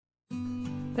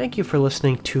Thank you for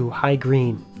listening to High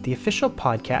Green, the official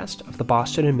podcast of the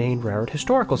Boston and Maine Railroad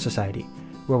Historical Society,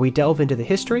 where we delve into the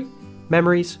history,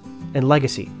 memories, and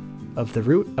legacy of the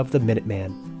route of the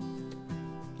Minuteman.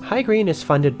 High Green is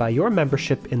funded by your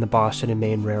membership in the Boston and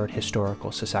Maine Railroad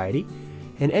Historical Society,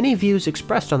 and any views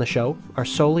expressed on the show are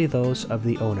solely those of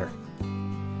the owner.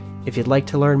 If you'd like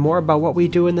to learn more about what we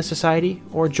do in the Society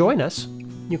or join us,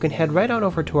 you can head right on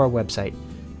over to our website,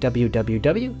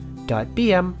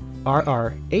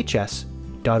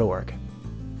 www.bmrrhs.org.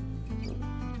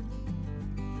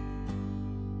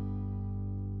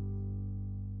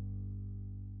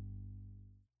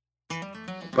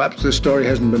 Perhaps this story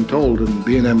hasn't been told in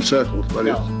B&M circles, but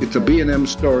it's a B&M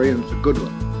story and it's a good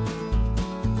one.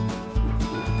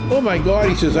 Oh my God,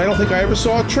 he says, I don't think I ever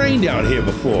saw a train down here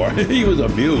before. He was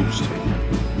amused.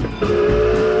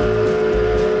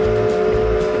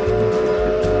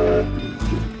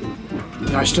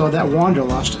 I still have that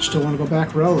wanderlust. I still want to go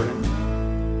back railroading.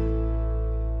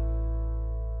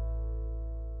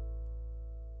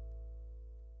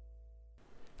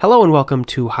 Hello and welcome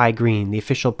to High Green, the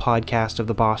official podcast of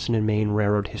the Boston and Maine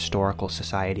Railroad Historical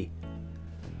Society.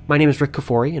 My name is Rick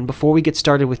Kafori, and before we get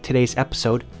started with today's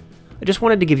episode, I just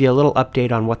wanted to give you a little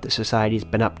update on what the Society's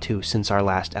been up to since our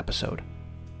last episode.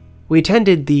 We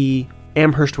attended the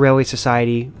Amherst Railway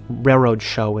Society Railroad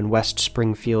Show in West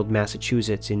Springfield,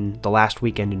 Massachusetts in the last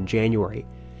weekend in January.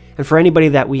 And for anybody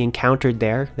that we encountered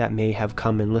there that may have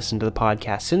come and listened to the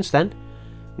podcast since then,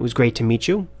 it was great to meet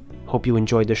you. Hope you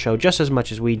enjoyed the show just as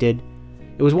much as we did.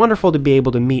 It was wonderful to be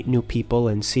able to meet new people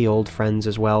and see old friends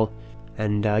as well,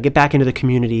 and get back into the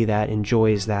community that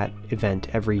enjoys that event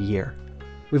every year.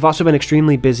 We've also been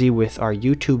extremely busy with our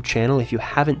YouTube channel. If you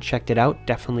haven't checked it out,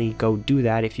 definitely go do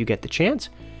that if you get the chance.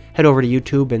 Head over to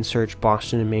YouTube and search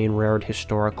Boston and Maine Railroad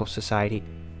Historical Society.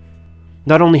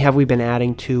 Not only have we been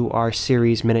adding to our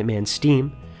series Minuteman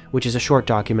Steam, which is a short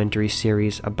documentary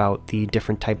series about the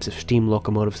different types of steam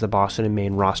locomotives the Boston and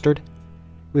Maine rostered,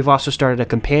 we've also started a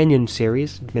companion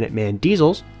series, Minuteman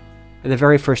Diesels, and the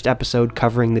very first episode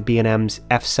covering the B&M's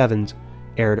F7s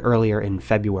aired earlier in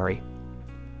February.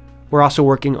 We're also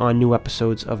working on new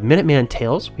episodes of Minuteman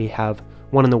Tales. We have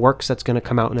one in the works that's going to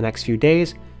come out in the next few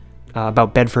days,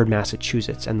 about Bedford,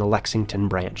 Massachusetts, and the Lexington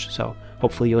branch, so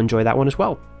hopefully you'll enjoy that one as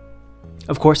well.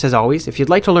 Of course, as always, if you'd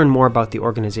like to learn more about the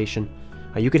organization,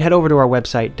 you can head over to our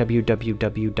website,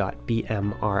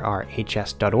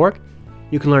 www.bmrrhs.org.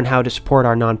 You can learn how to support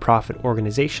our nonprofit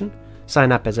organization,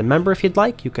 sign up as a member if you'd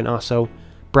like. You can also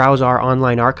browse our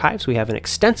online archives. We have an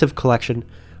extensive collection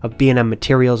of B&M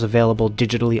materials available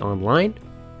digitally online.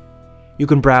 You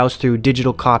can browse through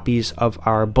digital copies of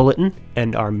our bulletin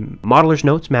and our Modeler's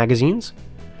Notes magazines,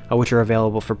 which are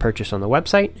available for purchase on the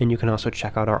website, and you can also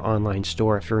check out our online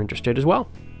store if you're interested as well.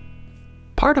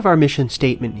 Part of our mission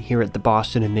statement here at the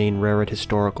Boston and Maine Railroad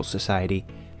Historical Society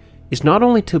is not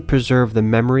only to preserve the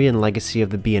memory and legacy of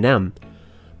the B&M,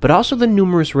 but also the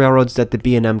numerous railroads that the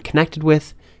B&M connected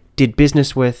with, did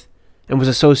business with, and was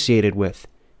associated with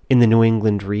in the New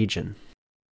England region.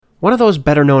 One of those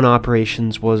better-known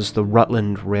operations was the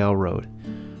Rutland Railroad,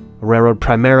 a railroad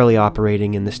primarily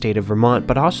operating in the state of Vermont,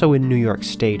 but also in New York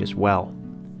State as well.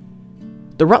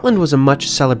 The Rutland was a much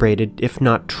celebrated, if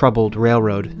not troubled,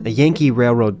 railroad, a Yankee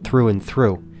railroad through and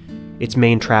through, its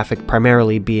main traffic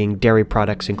primarily being dairy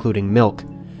products including milk,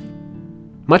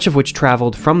 much of which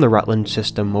traveled from the Rutland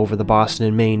system over the Boston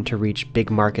and Maine to reach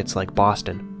big markets like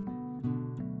Boston.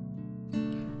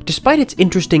 Despite its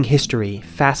interesting history,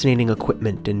 fascinating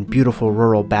equipment, and beautiful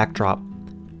rural backdrop,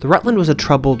 the Rutland was a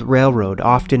troubled railroad,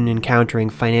 often encountering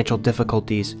financial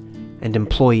difficulties and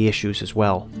employee issues as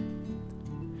well.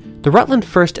 The Rutland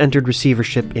first entered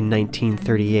receivership in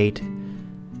 1938,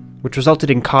 which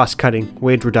resulted in cost-cutting,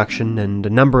 wage reduction, and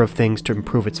a number of things to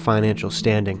improve its financial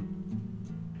standing.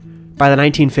 By the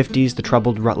 1950s, the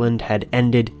troubled Rutland had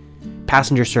ended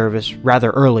passenger service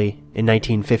rather early in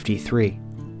 1953.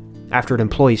 After an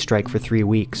employee strike for 3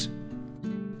 weeks.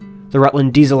 The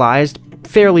Rutland dieselized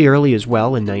fairly early as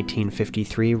well in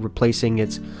 1953, replacing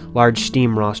its large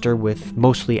steam roster with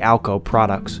mostly Alco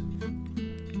products.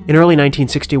 In early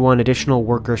 1961, additional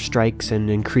worker strikes and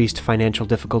increased financial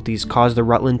difficulties caused the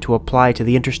Rutland to apply to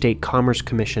the Interstate Commerce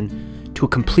Commission to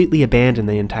completely abandon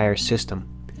the entire system.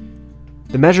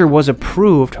 The measure was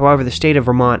approved, however the state of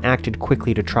Vermont acted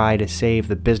quickly to try to save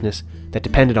the business that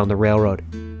depended on the railroad.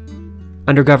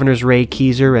 Under Governors Ray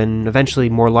Keezer and eventually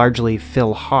more largely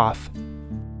Phil Hoff,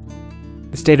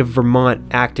 the state of Vermont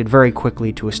acted very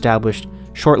quickly to establish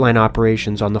short-line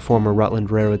operations on the former Rutland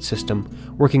Railroad system,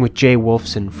 working with J.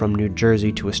 Wolfson from New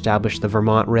Jersey to establish the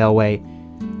Vermont Railway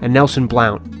and Nelson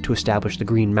Blount to establish the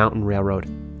Green Mountain Railroad.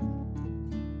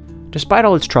 Despite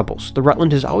all its troubles, the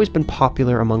Rutland has always been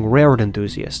popular among railroad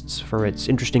enthusiasts for its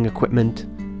interesting equipment,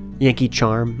 Yankee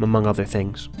charm, among other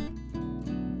things.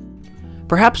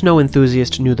 Perhaps no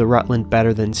enthusiast knew the Rutland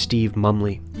better than Steve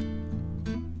Mumley.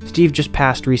 Steve just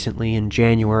passed recently in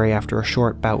January after a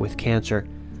short bout with cancer,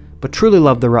 but truly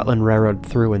loved the Rutland Railroad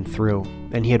through and through,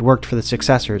 and he had worked for the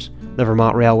successors, the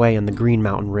Vermont Railway and the Green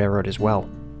Mountain Railroad as well.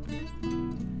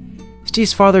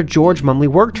 Steve's father, George Mumley,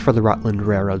 worked for the Rutland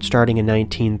Railroad starting in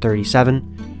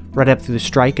 1937, right up through the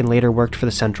strike, and later worked for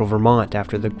the Central Vermont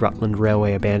after the Rutland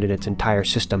Railway abandoned its entire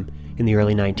system in the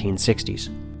early 1960s.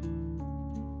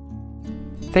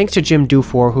 Thanks to Jim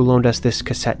Dufour, who loaned us this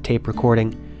cassette tape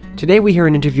recording, today we hear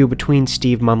an interview between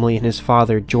Steve Mumley and his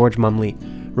father, George Mumley,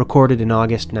 recorded in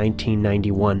August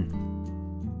 1991.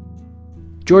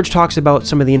 George talks about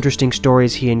some of the interesting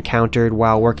stories he encountered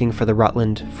while working for the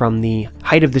Rutland, from the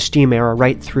height of the steam era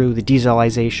right through the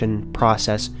dieselization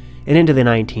process and into the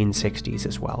 1960s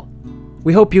as well.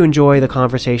 We hope you enjoy the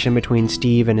conversation between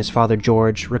Steve and his father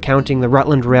George, recounting the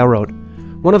Rutland Railroad,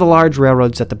 one of the large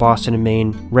railroads that the Boston and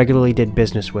Maine regularly did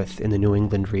business with in the New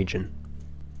England region.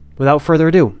 Without further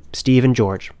ado, Steve and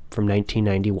George from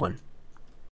 1991.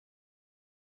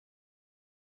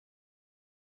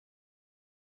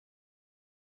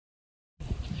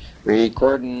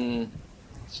 Recording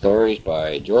stories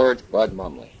by George Bud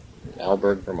Mumley,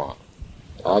 Alberg, Vermont,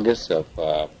 August of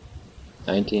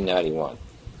 1991.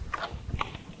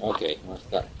 Okay, what's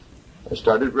that? I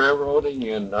started railroading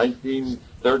in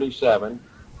 1937,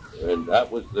 and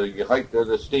that was the height of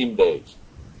the steam days.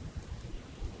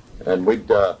 And we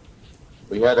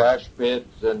had ash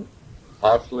pits and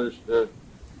hostlers,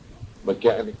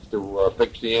 mechanics to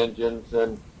fix the engines,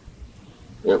 and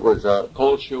it was a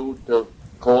coal chute to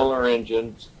Kohler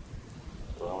engines,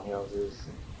 roundhouses,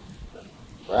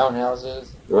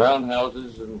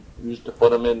 and used to put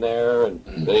them in there, and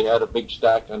they had a big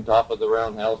stack on top of the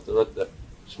roundhouse to let the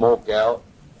smoke out.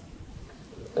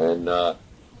 And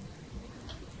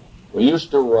we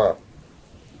used to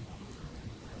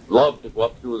love to go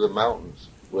up through the mountains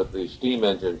with the steam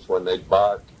engines when they'd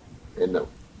bark, and the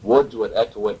woods would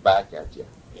echo it back at you.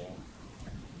 Yeah.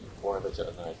 Boy, that's a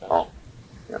nice house. Oh,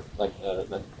 yeah. Like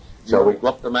So we go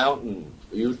up the mountain.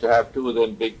 We used to have two of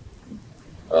them big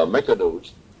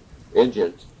Micadoos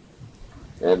engines,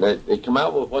 and they come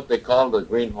out with what they called the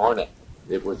Green Hornet.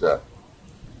 It was the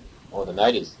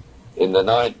 90s. In the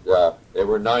they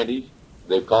were 90s.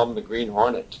 They called them the Green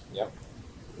Hornets. Yep.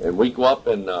 And we go up,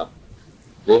 and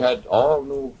they had all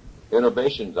new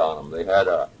innovations on them. They had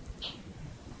a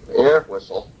air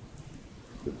whistle.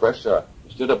 You press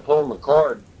instead of pulling the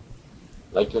cord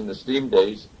like in the steam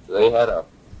days, they had a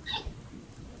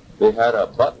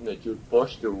button that you'd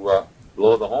push to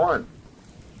blow the horn.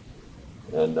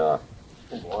 And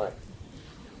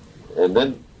and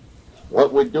then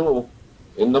what we'd do,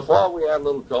 in the fall we had a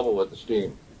little trouble with the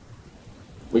steam.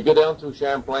 We go down through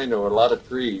Champlain, there were a lot of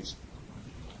trees,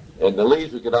 and the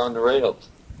leaves would get on the rails.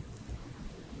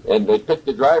 And they'd pick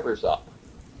the drivers up.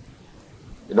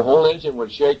 And the whole engine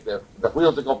would shake, the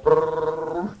wheels would go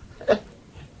brrrr.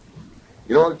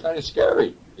 You know, it's kind of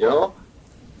scary, you know?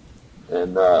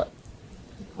 And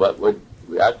but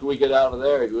after we get out of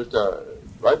there, it was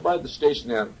right by the station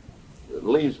there, the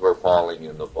leaves were falling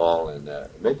in the fall, and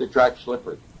it made the track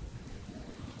slippery.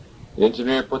 The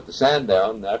engineer put the sand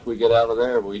down, and after we get out of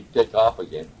there, we'd take off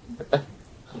again.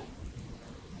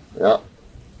 Yeah.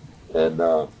 And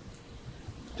so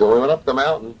we went up the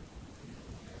mountain.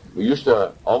 We used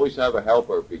to always have a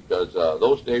helper because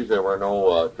those days there were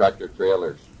no tractor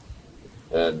trailers,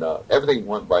 and everything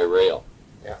went by rail.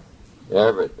 Yeah.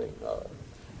 Everything.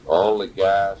 All the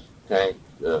gas, tank,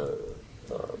 well,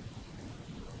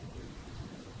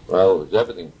 it was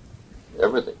everything.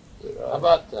 Everything. How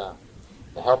about the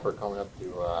helper coming up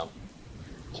to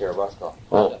Churubusco?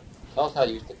 Oh. Tell us how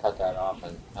you used to cut that off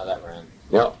and how that ran.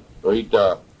 Yeah. We'd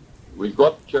go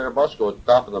up to Churubusco at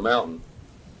the top of the mountain.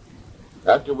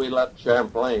 After we left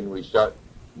Champlain, we start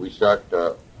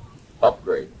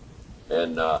upgrade,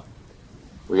 and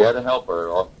we had a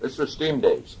helper. This was steam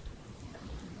days,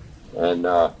 and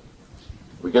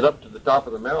we get up to the top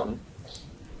of the mountain,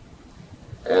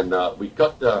 and we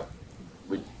get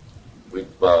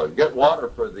water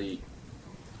for the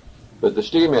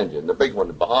steam engine, the big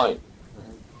one behind.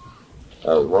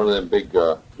 One of them big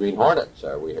Green Hornets,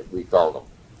 we called them,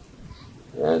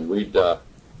 and we'd have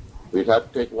to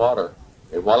take water.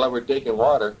 And while they were taking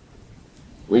water,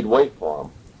 we'd wait for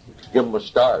them, give them a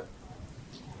start,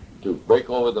 to break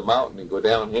over the mountain and go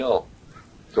downhill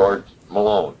towards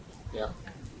Malone. Yeah.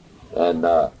 And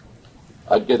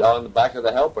I'd get on the back of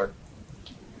the helper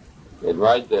and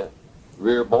ride the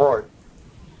rear board,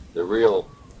 the reel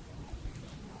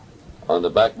on the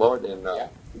backboard and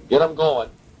get them going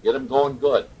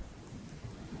good.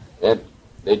 And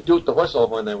they toot the whistle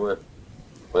when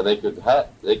they could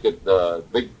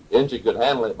big engine could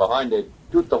handle it behind. They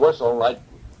toot the whistle like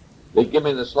they give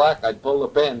me the slack. I'd pull the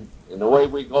pin, and away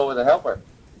we go with the helper.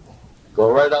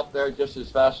 Go right up there just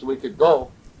as fast as we could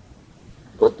go.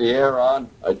 Put the air on.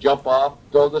 I jump off,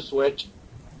 throw the switch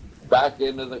back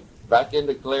into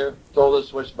clear. Throw the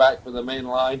switch back for the main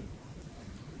line.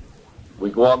 We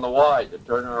go on the Y to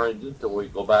turn our engine till we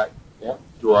go back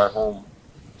to our home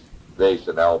base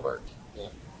at Albert. Yeah.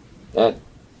 And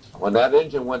when that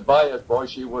engine went by us, boy,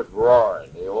 she was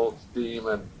roaring. The old steam,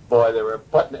 and boy, they were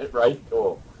putting it right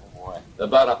to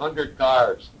about 100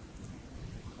 cars.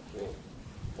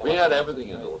 We had everything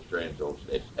in those trains those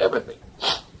days, everything.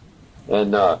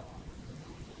 And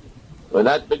when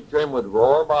that big train would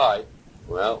roar by,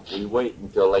 well, we wait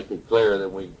until they could clear,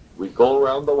 then we go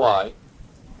around the Y,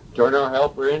 turn our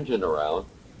helper engine around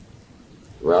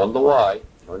the Y,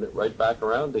 turn it right back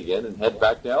around again, and head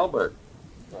back to Albert.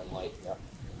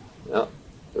 Yeah.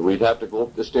 And we'd have to go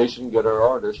up to the station and get our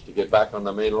orders to get back on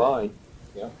the main line.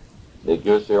 Yeah. They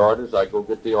give us the orders, I go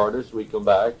get the orders, we come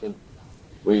back, and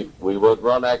we would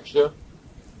run extra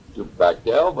back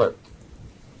to Albert.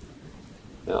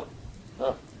 Yeah.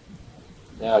 Huh.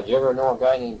 Now, did you ever know a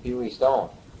guy named Pee Wee Stone?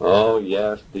 Oh,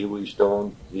 yes, Pee Wee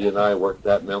Stone. He and I worked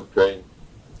that milk train.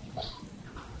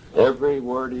 Every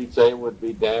word he'd say would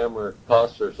be damn or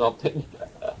cuss or something.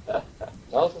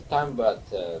 Tell us the time about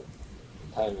the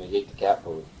time you ate the cat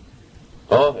food.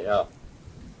 Oh, yeah.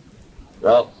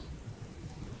 Well,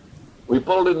 we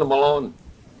pulled into Malone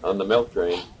on the milk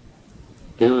train.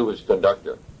 Pee Wee was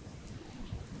conductor.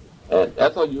 And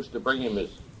Ethel used to bring him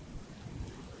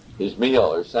his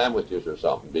meal or sandwiches or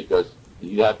something because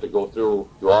he'd have to go through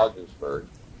to Ogdensburg.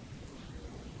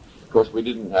 Of course, we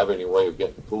didn't have any way of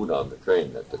getting food on the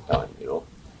train at the time, you know.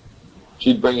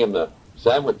 She'd bring him the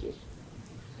sandwiches.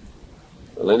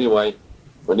 Well, anyway,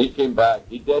 when he came back,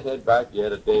 he did head back. He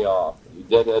had a day off. He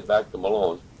did head back to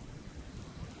Malone.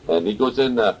 And he goes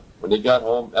in, when he got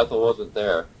home, Ethel wasn't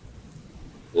there,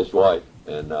 his wife,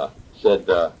 and said,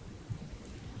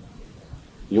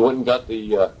 you went and got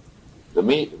the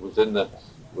meat. It was in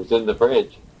the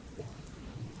fridge.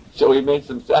 So he made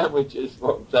some sandwiches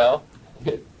for himself.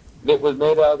 It was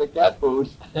made out of the cat food.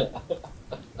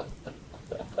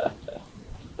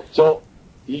 So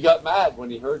he got mad when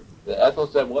he heard that Ethel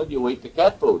said, well, you ate the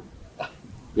cat food.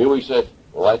 Pee Wee said,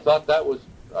 well, I thought that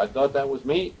was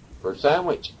meat for a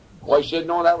sandwich. Well, I should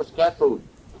know that was cat food.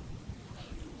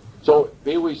 So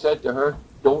Pee Wee said to her,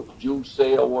 don't you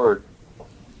say a word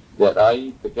that I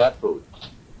eat the cat food.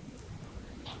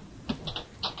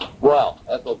 Well,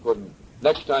 Ethel couldn't.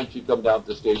 Next time she'd come down to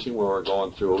the station where we were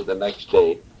going through the next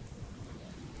day,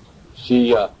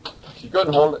 she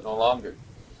couldn't hold it no longer.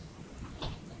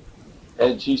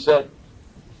 And she said,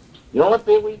 you know what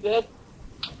Pee Wee did?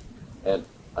 And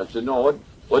I said, no,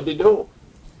 what'd he do?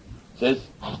 Says,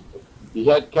 he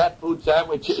had cat food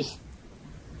sandwiches.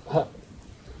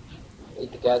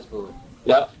 Ate the cat's food.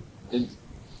 Yeah. And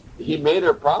he made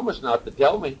her promise not to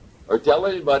tell me or tell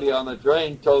anybody on the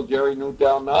train. Told Jerry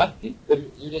Newtown not. You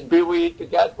didn't. Pee Wee eat the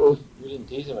cat food. You didn't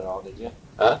tease him at all, did you?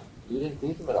 Huh? You didn't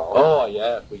tease him at all. Oh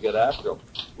yeah, we got after him.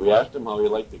 We asked him how he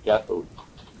liked the cat food.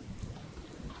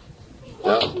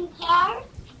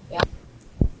 Yeah.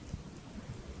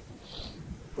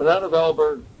 Went out of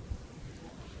Albert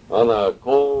on a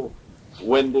cold,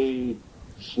 windy,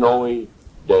 snowy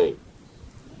day.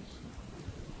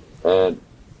 And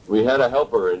we had a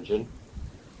helper engine.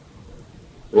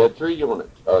 We had 3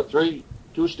 units,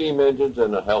 2 steam engines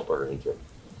and a helper engine.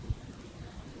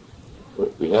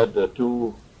 We had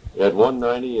we had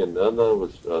 190 and the other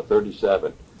was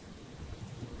 37.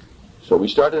 So we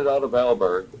started out of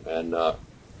Alberg, and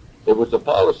it was a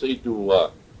policy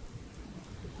to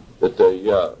that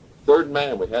the third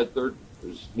man, it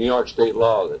was New York state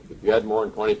law that if you had more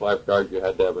than 25 cars, you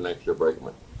had to have an extra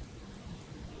brakeman.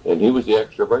 And he was the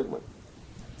extra brakeman.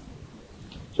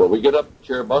 So we get up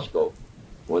to Cherubusco.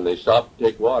 When they stopped to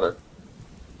take water,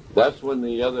 that's when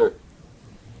the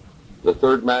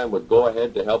third man would go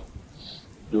ahead to help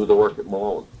do the work at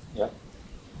Malone. Yeah.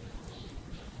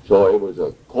 So it was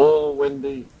a cold,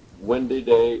 windy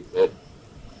day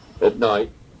at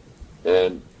night,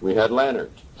 and we had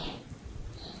lanterns.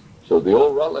 So the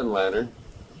old Rutland lantern,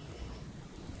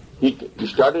 he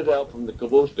started out from the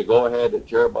caboose to go ahead at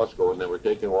Cherubusco when they were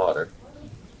taking water.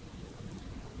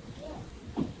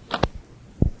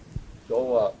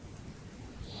 So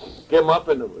came up,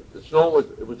 and it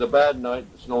was a bad night.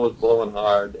 The snow was blowing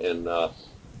hard, and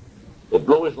it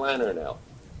blew his lantern out.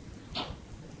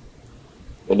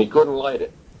 and he couldn't light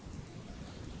it.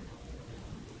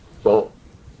 So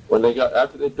when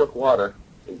after they took water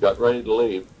and got ready to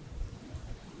leave,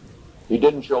 he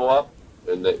didn't show up,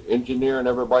 and the engineer and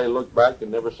everybody looked back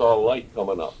and never saw a light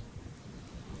coming up.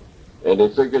 And they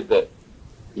figured that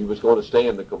he was going to stay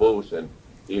in the caboose and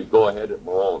he'd go ahead at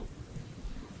Malone.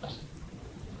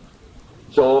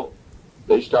 So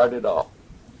they started off.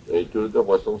 They tooted the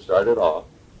whistle and started off.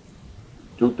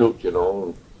 Toot toot, you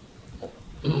know.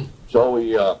 So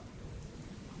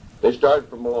they started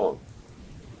from Malone.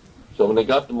 So when they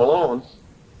got to Malone,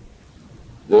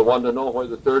 they wanted to know where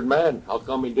the third man, how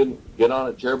come he didn't get on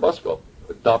at Cherubusco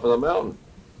at the top of the mountain.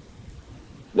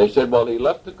 They said, well, he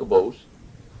left the caboose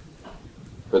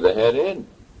for the head end.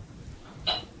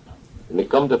 And they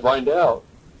come to find out,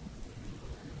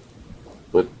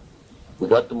 but we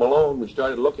got to Malone, we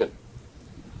started looking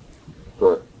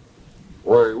for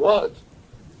where he was.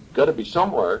 Got to be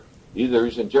somewhere. Either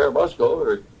he's in Cherubusco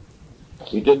or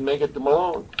he didn't make it to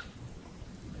Malone.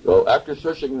 So after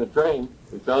searching the train,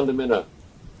 we found him in a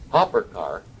hopper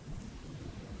car.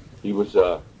 He was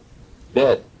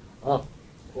dead. Oh,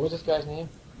 what was this guy's name?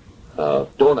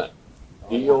 Donut.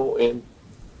 D-O-N.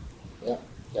 Yeah.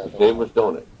 His name was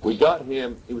Donut. We got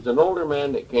him. He was an older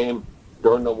man that came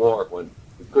during the war when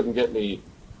we couldn't get any.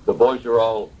 The boys were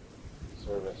all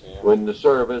Service, yeah. in the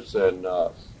service, and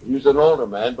he was an older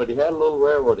man, but he had a little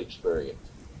railroad experience.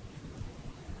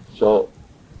 So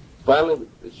finally,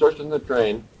 we searched in the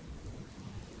train,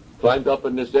 climbed up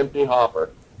in this empty hopper,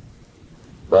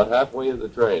 about halfway of the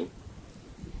train,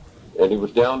 and he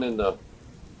was down in the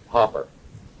hopper.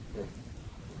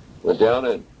 Went down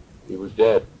and he was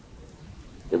dead.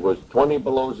 It was 20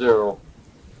 below zero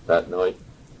that night,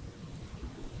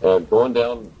 and going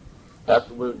down,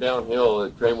 after we went downhill, the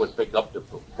train would pick up to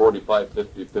 45,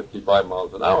 50, 55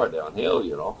 miles an hour downhill,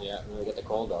 you know. Yeah, we get the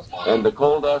coal dust. And the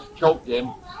coal dust choked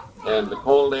him, and the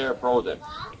cold air froze him.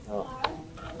 Oh.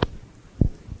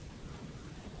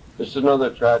 This is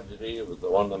another tragedy. It was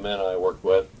one of the men I worked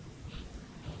with.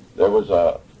 There was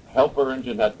a helper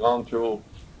engine had gone through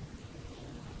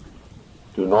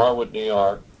to Norwood, New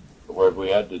York, where we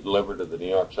had to deliver to the New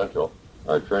York Central,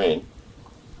 our train.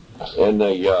 And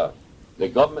the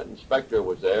government inspector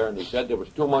was there, and he said there was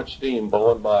too much steam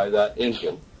blowing by that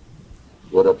engine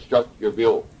would obstruct your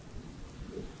view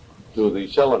to the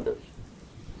cylinders.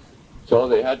 So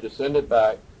they had to send it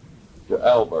back to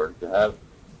Alberg to have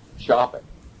shopping.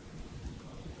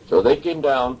 So they came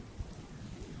down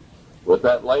with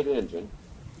that light engine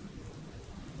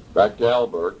back to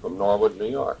Alberg from Norwood, New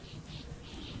York.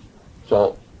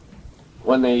 So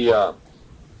when they, so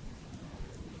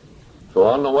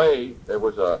on the way, there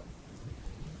was a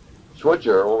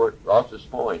switcher over at Ross's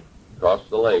Point, across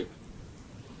the lake,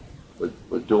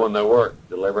 was doing their work,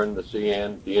 delivering the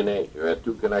CN DNA. You had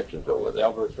two connections over The there.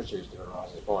 Albert switcher used to go to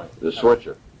Ross's Point. The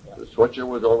switcher. Yeah. The switcher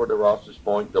was over to Ross's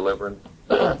Point delivering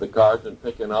the cars and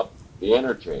picking up the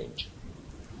interchange.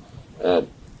 And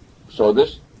so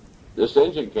this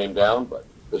engine came down, but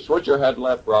the switcher had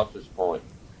left Ross's Point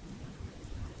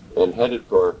and headed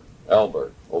for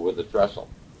Alberg over the trestle.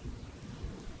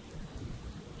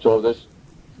 So this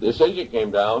engine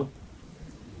came down.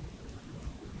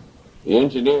 The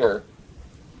engineer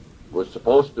was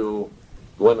supposed to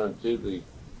go in and see the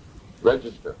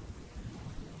register,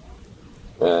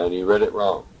 and he read it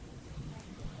wrong.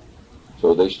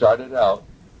 So they started out,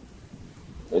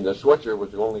 and the switcher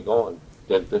was only going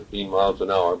 10, 15 miles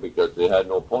an hour because they had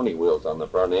no pony wheels on the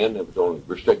front end. It was only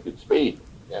restricted speed.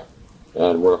 Yeah.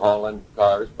 And we're hauling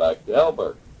cars back to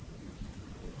Alberg.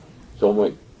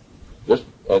 So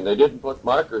and they didn't put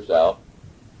markers out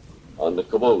on the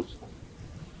caboose.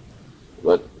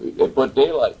 But they put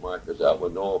daylight markers out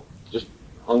with just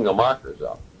hung the markers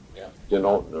up. Yeah.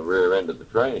 Denoting the rear end of the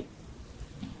train.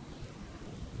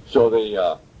 So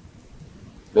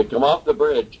they come off the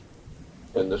bridge,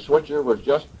 and the switcher was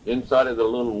just inside of the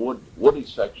little woody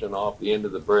section off the end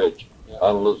of the bridge, yeah,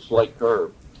 on a little slight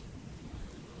curve.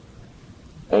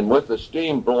 And with the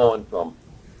steam blowing from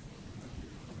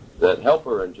that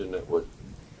helper engine that was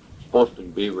supposed to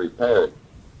be repaired,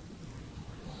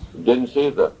 didn't see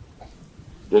the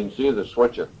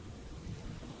switcher.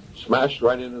 Smashed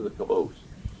right into the caboose.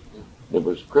 It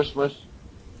was Christmas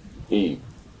Eve.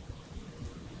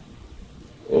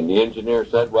 And the engineer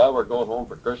said, well, we're going home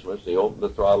for Christmas. He opened the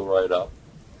throttle right up.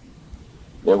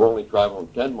 They were only traveling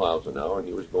 10 miles an hour, and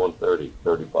he was going 30,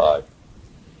 35.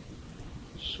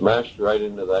 Smashed right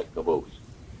into that caboose.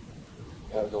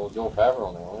 That was old Joe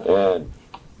Favreau now, wasn't it? And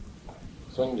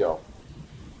Swing Joe.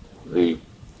 the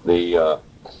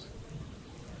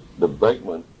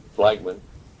flagman,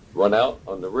 went out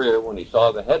on the rear when he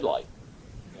saw the headlight.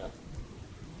 Yeah.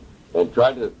 and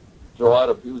tried to throw out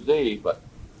a fusee, but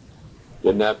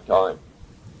didn't have time.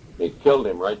 They killed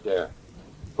him right there.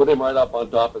 Put him right up on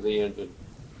top of the engine.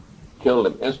 Killed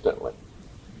him instantly.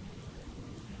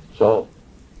 So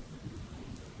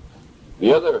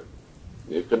the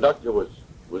conductor was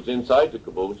inside the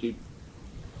caboose,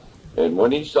 and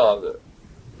when he saw that,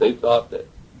 they thought that,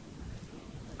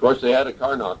 of course, they had a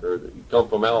car knocker that he'd come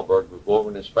from Alberg before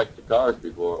and inspect the cars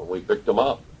before, and we picked him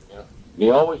up. Yeah. And he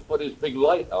always put his big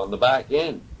light on the back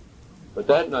end, but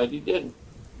that night he didn't.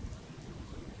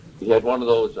 He had one of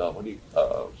those, you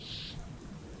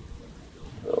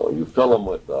fill them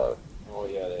with, Oh,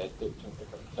 yeah, they had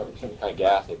some kind of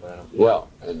gas they put in them. yeah,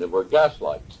 and they were gas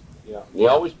lights. Yeah. And he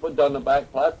always put it on the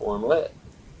back platform lit.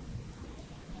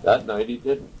 That night he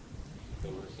didn't. They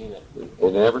would have seen it.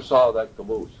 They never saw that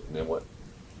caboose, and they went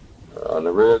on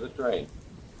the rear of the train.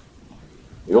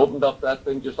 He opened up that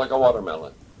thing just like a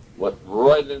watermelon, went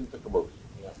right into the caboose.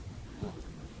 Yeah.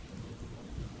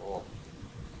 Oh.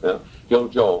 Yeah,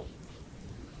 killed Joe.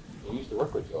 You used to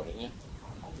work with Joe, didn't you?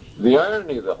 The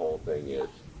irony of the whole thing is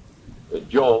that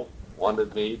Joe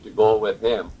wanted me to go with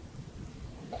him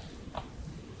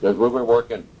because we were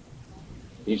working.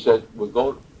 He said, "We'll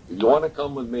go. If you want to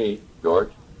come with me,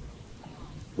 George,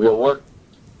 we'll work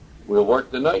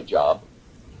the night job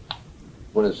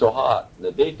when it's so hot in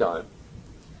the daytime.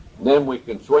 And then we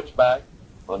can switch back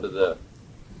onto the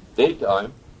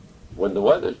daytime when the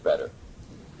weather's better."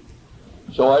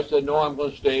 So I said, "No, I'm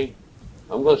going to stay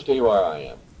where I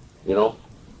am. You know,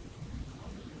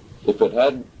 if it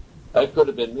hadn't, that could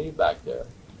have been me back there.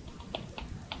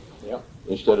 Yeah.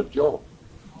 Instead of Joe."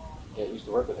 Yeah, you used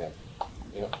to work with him.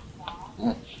 Yeah.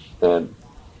 And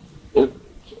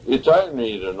it's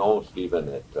irony to know, Stephen,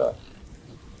 that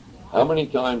how many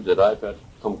times that I've had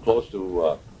come close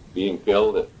to being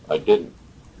killed that I didn't.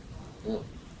 Mm.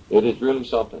 It is really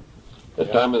something. The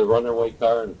time of the runaway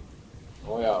car in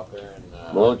Oh, yeah, out there in...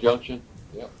 Malone Junction,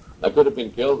 Yep. I could have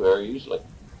been killed very easily,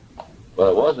 but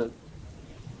I wasn't.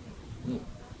 Mm.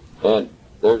 And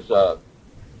there's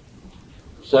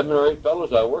 7 or 8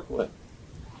 fellows I worked with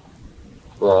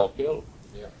were all killed.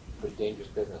 Yeah, pretty dangerous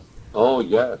business. Oh,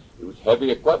 yes. It was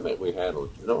heavy equipment we handled,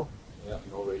 you know. Yeah,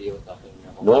 no radio, nothing.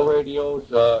 No radios.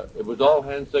 It was all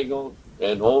hand signals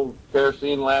and old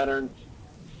kerosene lanterns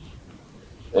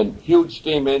and huge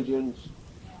steam engines.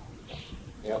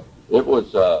 Yep. It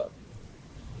was a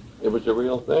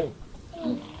real thing.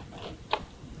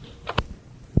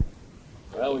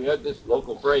 Well, we had this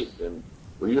local freight, and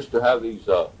we used to have these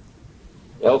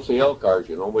LCL cars.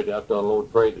 You know, we'd have to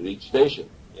unload freight at each station.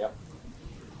 Yep.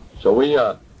 So we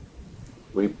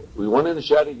went into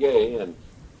Chateauguay, and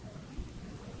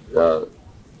the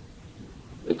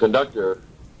conductor,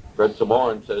 Fred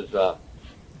Samoran, says,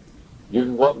 "You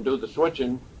can go up and do the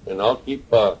switching, and I'll keep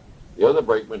the other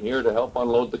brakeman here to help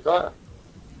unload the car."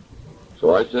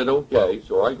 So I said, "Okay."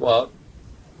 So I go out,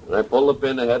 and I pull the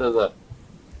pin ahead of the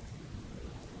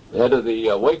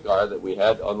way car that we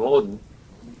had unloading,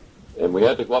 and we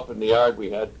had to go up in the yard. We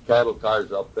had cattle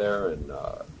cars up there, and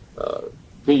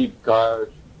feed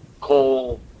cars,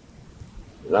 coal,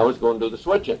 and I was going to do the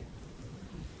switching.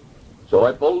 So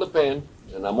I pulled the pin,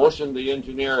 and I motioned the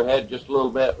engineer ahead just a little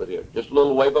bit with you, just a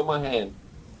little wave of my hand.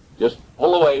 Just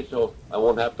pull away so I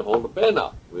won't have to hold the pin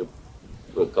up.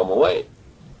 We'll come away.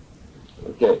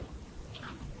 Okay.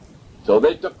 So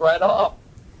they took right off.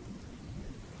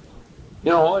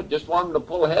 You know, I just wanted to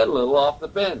pull ahead a little off the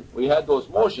pin. We had those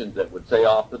motions that would say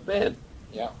off the pin.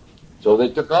 Yeah. So they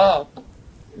took off,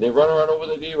 and they run right over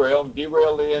the derail and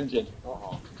derailed the engine.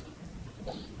 Uh-oh.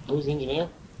 Who's the engineer?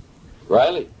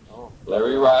 Riley. Oh.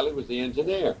 Larry Riley was the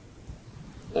engineer.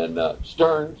 And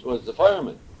Stearns was the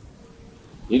fireman.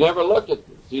 He never looked at it.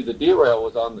 See, the derail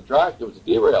was on the track. There was a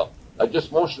derail. I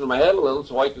just motioned my head a little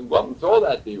so I could go up and throw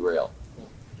that derail.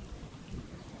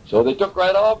 So they took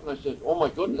right off, and I said, "Oh, my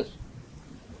goodness."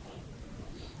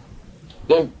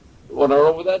 Then went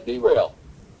over that derail.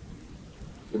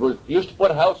 It used to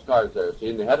put house cars there, see,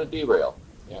 and they had a derail.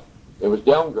 Yeah. It was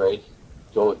downgrade,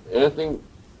 so anything,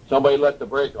 somebody let the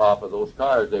brake off of those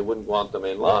cars, they wouldn't want them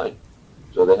in line.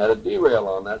 So they had a derail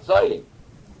on that siding.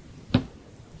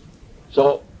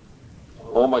 So,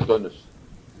 oh my goodness.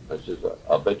 I says,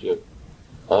 "I'll bet you,"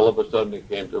 all of a sudden it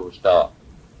came to a stop.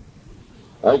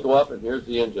 I go up, and here's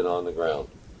the engine on the ground.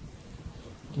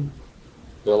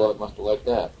 Bill must have liked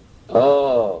that.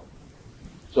 Oh,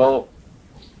 so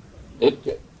they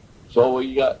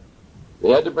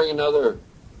had to bring another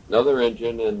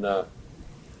engine in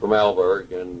from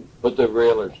Alberg and put the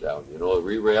railers down. You know, a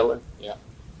re-railer. Yeah.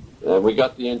 And we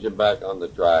got the engine back on the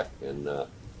track, and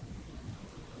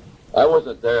I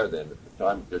wasn't there then at the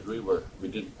time because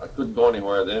I couldn't go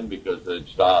anywhere then because they'd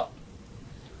stopped.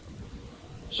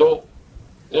 So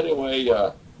anyway,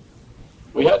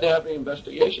 we had to have an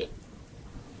investigation.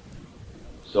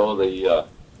 So the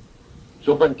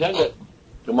superintendent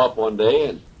come up one day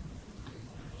and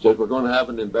said, we're going to have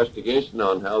an investigation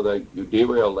on how you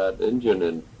derailed that engine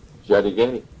in Jetty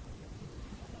Gate.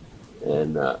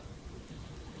 And,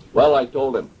 well, I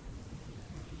told him,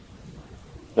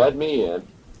 had me in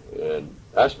and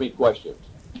asked me questions.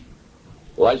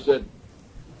 Well, I said,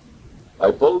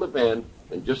 I pulled the pin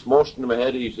and just motioned my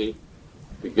head easy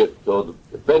so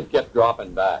the pin kept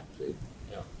dropping back, see?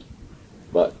 Yeah.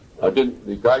 But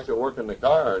the guys that work in the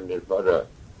car, and if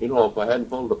I hadn't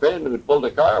pulled the pin, it would pull the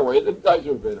car away, the guys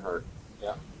would have been hurt.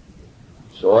 Yeah.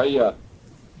 So I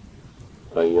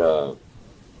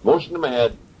motioned my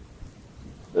head,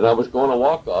 and I was going to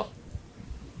walk off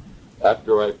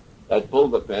after I had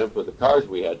pulled the pin for the cars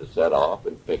we had to set off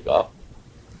and pick up.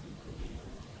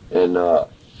 And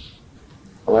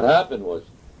what happened was,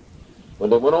 when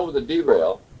they went over the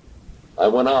derail, I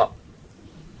went up,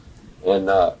 and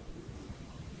the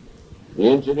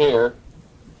engineer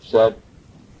said,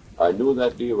 I knew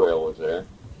that derail was there,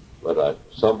 but I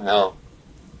somehow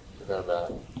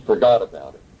forgot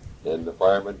about it. And the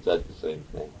fireman said the same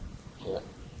thing. Yeah.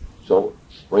 So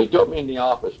when he took me in the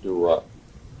office to,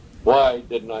 why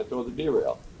didn't I throw the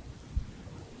derail?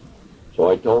 So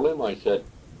I told him, I said,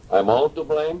 I'm all to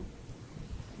blame.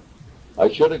 I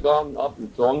should have gone up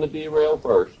and thrown the derail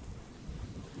first,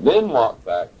 then walked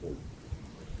back to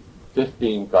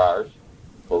 15 cars,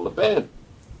 pull the pin.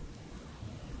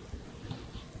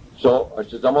 So I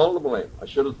said, I'm all to blame. I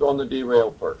should have thrown the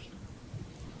derail first.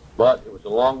 But it was a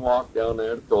long walk down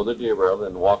there to throw the derail,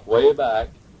 then walk way back,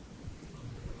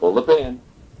 pull the pin.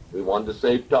 We wanted to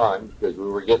save time because we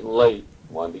were getting late,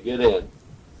 wanted to get in.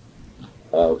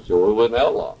 So we went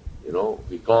outlaw.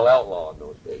 We call outlaw in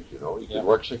those days, You could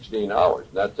work 16 hours,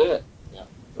 and that's it. Yeah.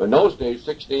 In those days,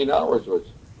 16 hours was,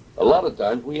 a lot of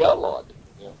times, we outlawed.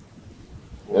 Yeah.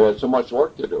 There had so much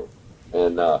work to do.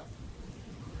 And,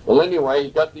 well, anyway,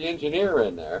 he got the engineer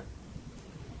in there,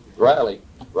 Riley.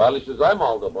 Riley says, I'm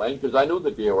all to blame because I knew the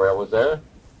derail was there.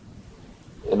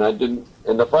 And I didn't,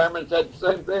 and the fireman said the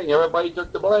same thing. Everybody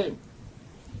took the blame.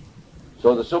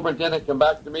 So the superintendent came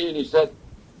back to me and he said,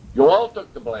 you all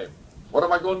took the blame. What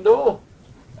am I going to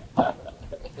do?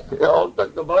 You all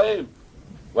took the blame.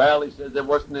 Well, he says there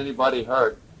wasn't anybody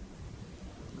hurt.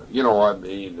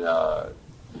 Evidently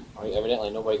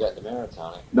nobody got demerits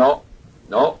on it. No,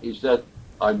 he said,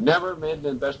 I've never made an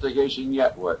investigation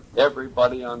yet where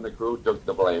everybody on the crew took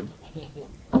the blame.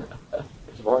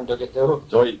 Warren took it too.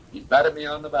 So he patted me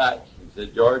on the back and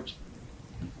said, George,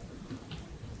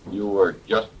 you were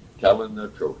just telling the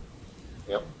truth.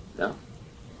 Yep. Yeah.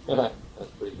 That's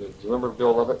pretty good. Do you remember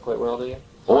Bill Lovett quite well, do you?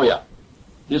 Oh, yeah.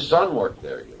 His son worked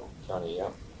there, Johnny, yeah.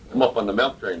 Come up on the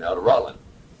milk train out of Rutland.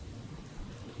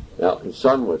 Yeah, his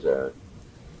son was there.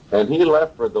 And he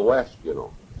left for the West, Yeah,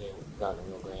 got him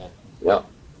real grand. Yeah.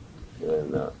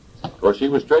 And, of course, he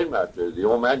was trainmaster. The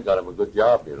old man got him a good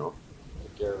job, Take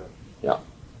care of him. Yeah.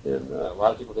 And, a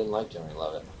lot of people didn't like Johnny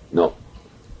Lovett. No.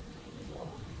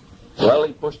 Well,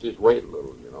 he pushed his weight a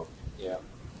little, Yeah.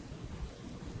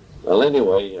 Well,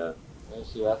 anyway, Let's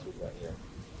see what else we got here.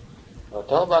 Well,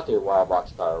 tell about your wild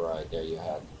box car ride there you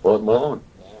had. Fort Malone.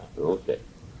 Yeah. Okay.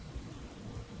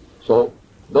 So,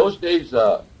 those days,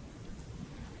 I'm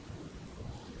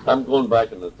going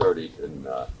back in the 30s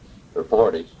or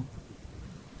 40s.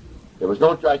 There was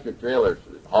no tractor trailers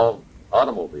that hauled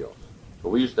automobiles. So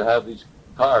we used to have these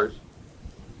cars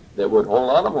that would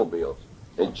hold automobiles.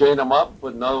 They'd chain them up,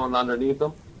 put another one underneath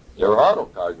them. They were auto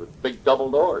cars with big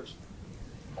double doors.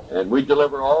 And we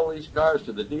deliver all these cars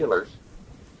to the dealers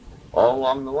all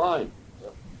along the line.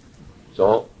 Yep.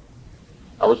 So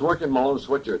I was working Malone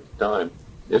Switcher at the time.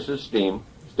 This is steam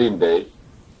days.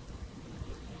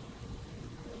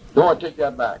 No, I take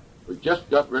that back. We just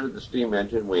got rid of the steam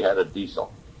engine. We had a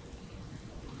diesel.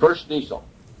 First diesel.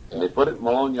 And they put it in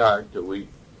Malone Yard so we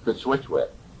could switch with.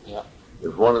 Yeah. It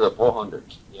was one of the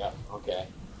 400s. Yeah, okay.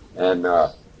 And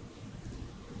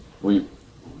we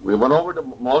went over to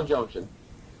Malone Junction.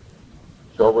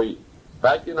 So we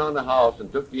backed in on the house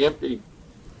and took the empty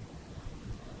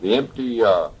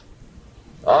auto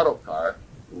car,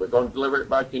 and we're going to deliver it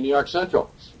back to New York Central.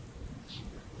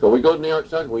 So we go to New York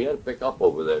Central. We had to pick up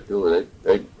over there too.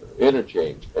 They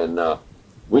interchange, and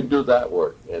we'd do that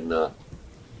work. And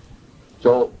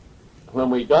so when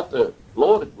we got the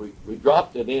load, we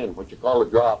dropped it in. What you call a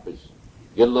drop is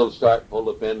get a little start, pull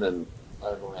the pin, and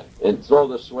Let it go in. And throw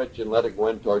the switch and let it go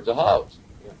in towards the house.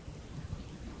 Yeah.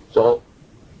 So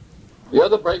The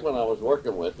other brakeman I was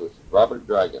working with was Robert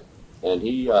Dragon, and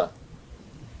he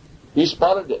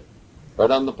spotted it right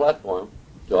on the platform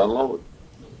to unload.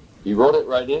 He wrote it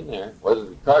right in there. Whether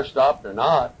the car stopped or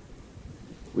not,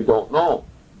 we don't know.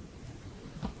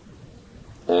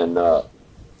 And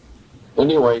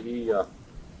anyway,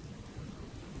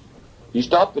 he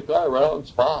stopped the car right on the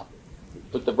spot. He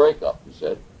put the brake up, he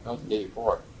said. That was the day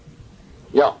before.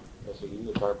 Yeah. So you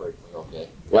knew the car brake was okay.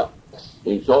 Yeah.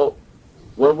 And so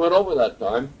when we went over that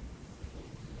time,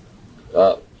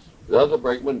 the other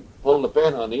brakeman pulled the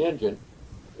pin on the engine,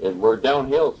 and we're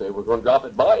downhill, so we're going to drop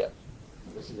it by us.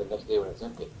 This is the next day when it's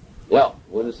empty. Yeah,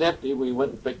 when it's empty, we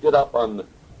went and picked it up on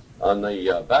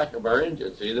the back of our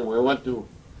engine. See, then we went to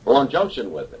Malone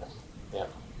Junction with it. Yeah.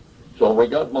 So when we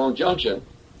got to Malone Junction,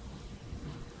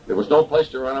 there was no place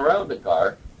to run around the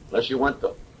car unless you went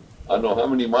to, I don't know how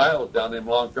many miles down them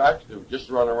long tracks to just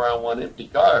run around one empty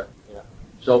car. Yeah.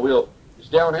 So it's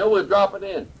downhill, we'll drop it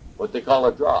in, what they call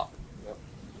a drop. Yep.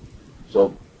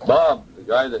 So Bob, the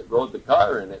guy that rode the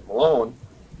car in at Malone,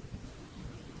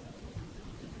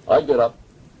 I get up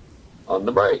on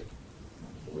the brake.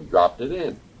 And we dropped it in.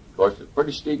 Of course, it's a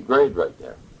pretty steep grade right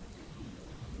there.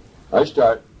 I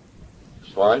start,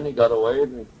 it's fine, he got away,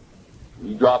 and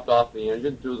he dropped off the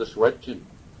engine, threw the switch, and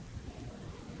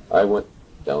I went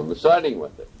down the siding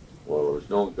with it. Well, there was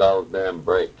no goddamn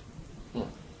brake.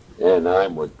 And I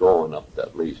was going up to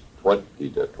at least 20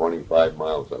 to 25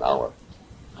 miles an hour.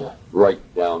 Right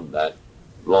down that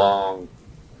long,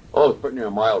 it was pretty near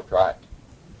a mile track.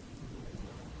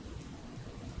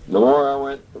 The more I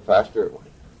went, the faster it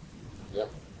went. Yep.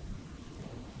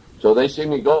 So they see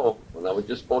me go when I was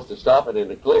just supposed to stop it in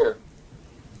the clear.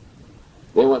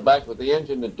 They went back with the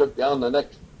engine and took down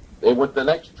they went the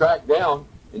next track down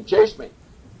and chased me.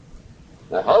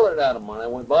 And I hollered at them when I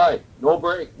went by, no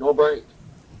brake, no brake.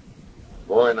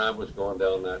 Boy, and I was going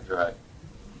down that track.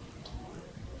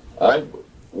 I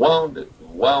wound it.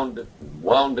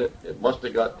 It must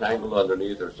have got tangled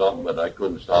underneath or something, but I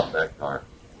couldn't stop that car.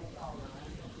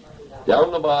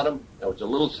 Down the bottom, there was a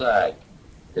little sag,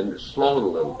 and it slowed a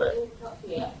little bit.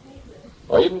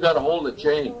 I even got a hold of the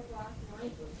chain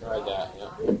Tried that,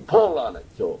 yeah. and pulled on it,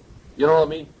 so, you know what I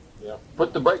mean? Yeah.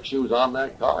 Put the brake shoes on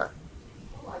that car.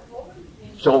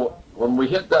 So when we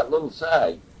hit that little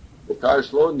sag, the car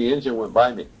slowed and the engine went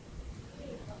by me.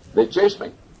 They chased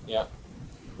me. Yeah.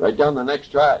 Right down the next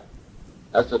track.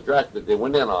 That's the track that they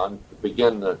went in on to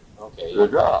begin the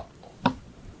drop.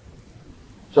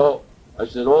 So I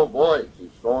said, oh boy,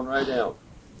 she's going right down.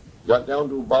 Got down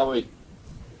to probably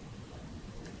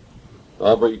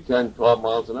 10, 12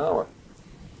 miles an hour.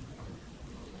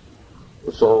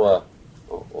 So,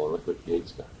 look what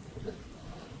Gates got.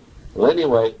 Well,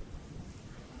 anyway,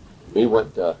 we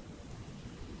went, the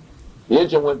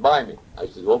engine went by me. I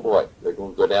said, oh boy, they're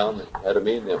going to go down ahead of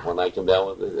me, and then when I come down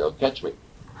with it, they'll catch me.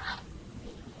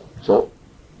 So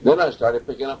then I started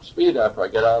picking up speed after I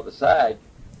got out of the sag,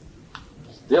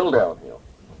 still downhill.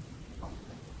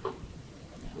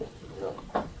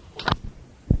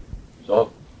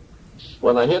 So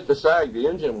when I hit the sag, the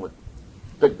engine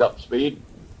picked up speed.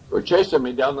 Were chasing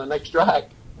me down the next track.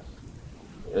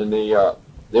 And they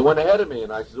went ahead of me,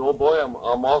 and I said, oh boy, I'm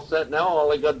all set now. All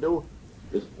I got to do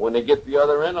is when they get the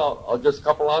other end, I'll just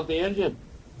couple on the engine.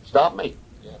 Stop me.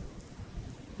 Yeah.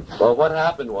 Well, what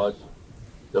happened was,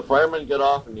 the fireman got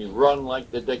off and he run like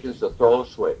the dickens to throw a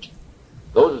switch.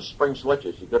 Those are spring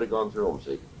switches. He could have gone through them,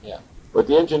 see? Yeah. But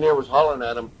the engineer was hollering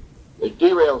at him, there's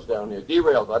derails down here,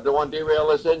 derails. I don't want to derail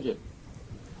this engine.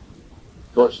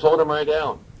 So it slowed him right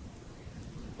down.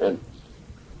 And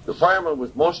the fireman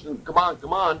was motioning, come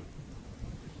on,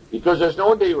 because there's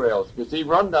no derails, because he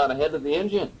run down ahead of the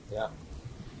engine. Yeah.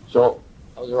 So,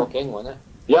 That was Earl King, wasn't it?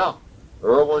 yeah,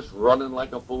 Earl was running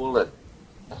like a fool, and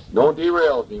no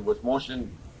derails. He was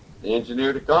motioning the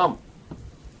engineer to come.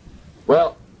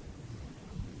 Well,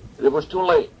 it was too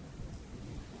late.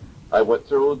 I went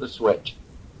through the switch,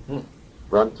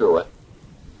 run through it,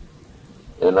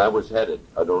 and I was headed,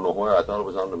 I don't know where, I thought it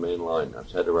was on the main line. I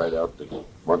was headed right out to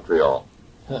Montreal.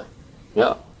 Huh.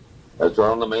 Yeah, that's right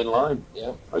on the main line.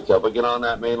 Yeah. I said, if I get on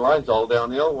that main line, it's all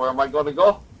downhill. Where am I going to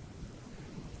go?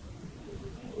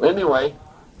 Anyway,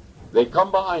 they come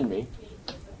behind me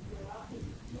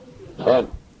and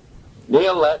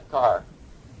nail that car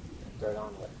Right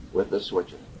on with the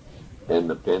switches, and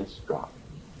the pins drop.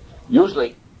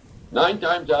 Usually, 9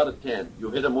 times out of 10, you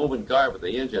hit a moving car with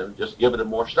the engine, just give it a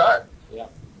more start. Yeah.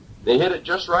 They hit it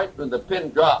just right when the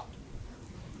pin dropped.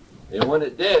 And when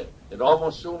it did, it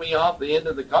almost threw me off the end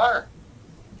of the car.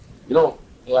 You know,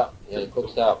 Yeah. Yeah, quick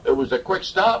stop. it was a quick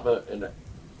stop and a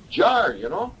jar, you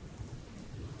know.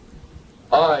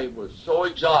 I was so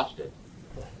exhausted.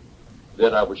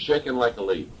 that I was shaking like a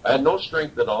leaf. I had no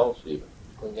strength at all, Stephen.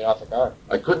 Couldn't get off the car.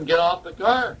 I couldn't get off the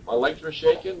car. My legs were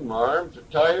shaking. My arms were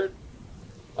tired.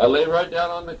 I lay right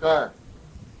down on the car.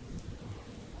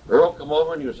 Earl come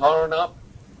over and he was hollering up.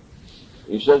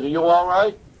 He says, "Are you all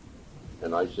right?"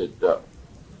 And I said,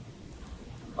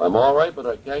 "I'm all right, but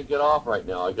I can't get off right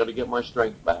now. I got to get my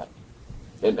strength back."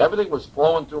 And everything was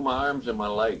flowing through my arms and my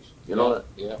legs. You know,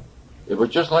 Yeah. it was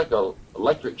just like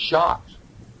electric shocks.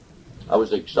 I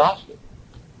was exhausted.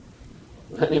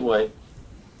 Anyway,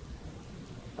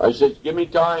 I said, "Give me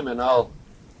time, and I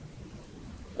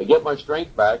get my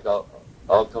strength back.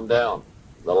 I'll come down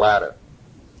the ladder."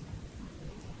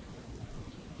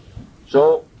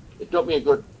 So it took me a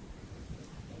good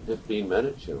 15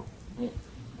 minutes, you know.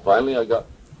 Finally, I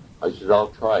said, "I'll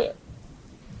try it."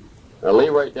 And I lay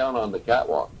right down on the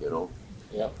catwalk, you know.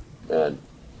 Yeah. And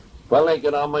finally, I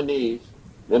get on my knees,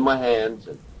 in my hands,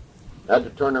 and I had to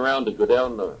turn around to go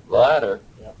down the ladder.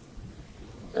 Yeah.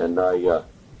 And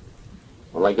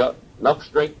when I got enough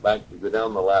strength back to go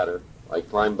down the ladder, I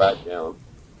climbed back down.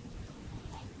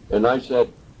 And I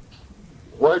said,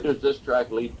 "Where does this track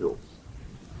lead to?"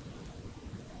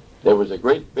 There was a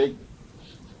great big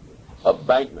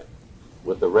embankment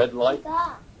with a red light.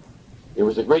 It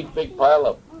was a great big pile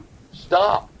of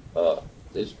stop.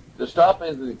 The stop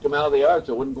ends to come out of the yard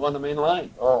so it wouldn't go on the main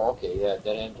line. Oh, okay, yeah,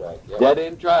 dead end track. Yeah. Dead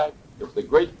end track. It was a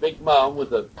great big mound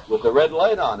with a red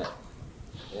light on it.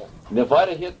 Yeah. And if I'd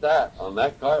have hit that on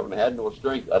that car when I had no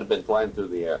strength, I'd have been flying through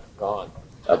the air. Gone.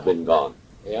 I've been gone.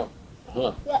 Yeah.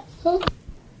 Huh.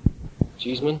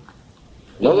 Cheeseman?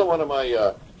 Another one of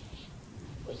my,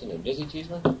 What's his name? Dizzy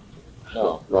Cheeseman?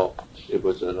 No. It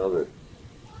was another,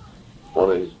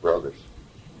 one of his brothers.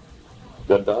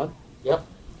 Got done? Yep.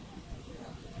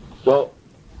 So,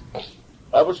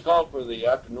 I was called for the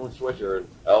afternoon switcher in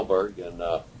Alberg, and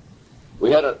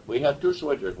we had two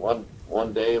switchers,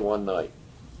 one day and one night.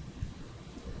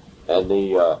 And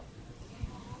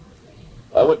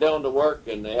I went down to work,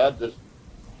 and they had this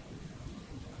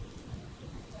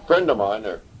friend of mine,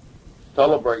 their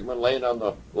fellow brakeman, laying on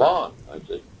the lawn. I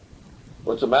said,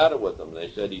 "What's the matter with him?"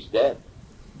 They said, "He's dead."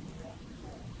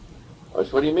 I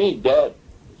said, "What do you mean, dead?"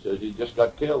 He says, "He just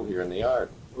got killed here in the yard."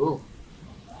 Ooh.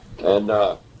 And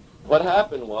what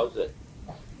happened was that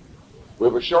we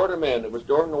were short of men. It was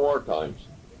during the war times.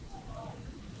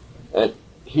 And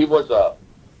he had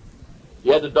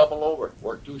to double over,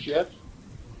 work two shifts.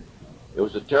 It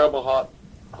was a terrible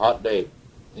hot day.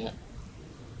 Yeah.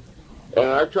 And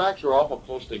our tracks were awful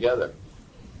close together.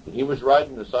 And he was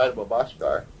riding the side of a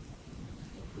boxcar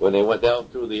when they went down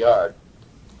through the yard.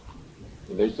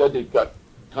 And they said he got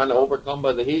kind of overcome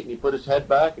by the heat, and he put his head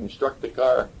back and struck the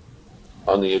car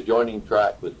on the adjoining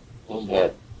track with his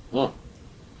head. Huh.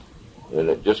 And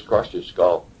it just crushed his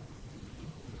skull.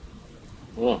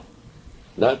 Huh.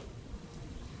 And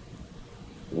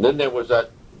then there was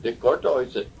that Dick Courtois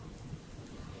that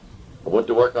I went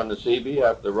to work on the CB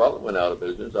after Rutland went out of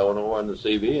business. I went over on the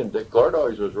CB, and Dick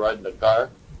Courtois was riding a car,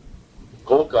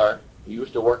 coal car. He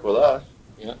used to work with us.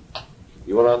 Yeah.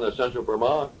 He went on to Central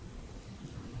Vermont.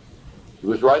 He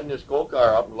was riding his coal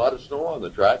car up, a lot of snow on the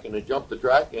track, and they jumped the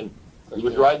track, and he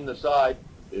was riding the side.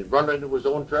 He run into his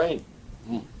own train.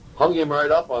 Hung him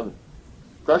right up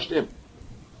crushed him.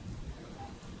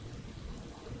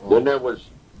 Then there was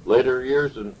later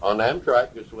years on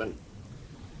Amtrak is when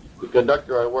the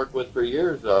conductor I worked with for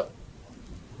years,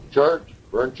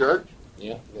 Vern Church,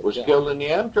 Yeah. was killed in the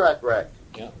Amtrak wreck.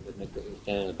 Yeah.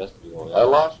 Standing in the vestibule. I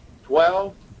lost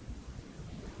 12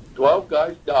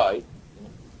 guys died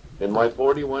in my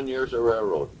 41 years of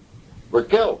railroad. Were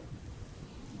killed.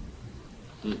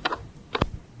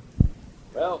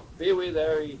 Well, Pee Wee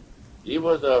there, he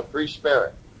was a free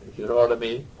spirit, if you know what I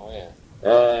mean. Oh, yeah.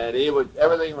 And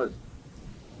everything was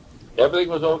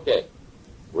okay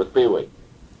with Pee Wee.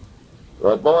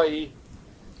 But boy,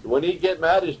 when he'd get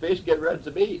mad, his face get red as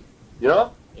a beet, you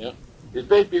know? Yeah. His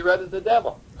face be red as the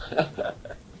devil.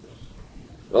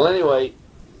 Well, anyway,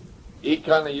 he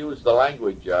kind of used the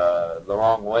language the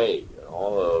wrong way, you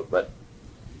know, but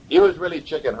he was really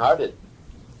chicken-hearted.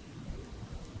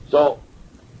 So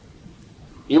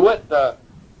he went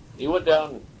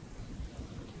down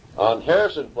on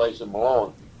Harrison Place in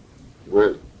Malone,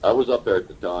 where I was up there at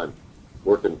the time,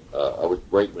 working. I was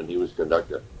brakeman, he was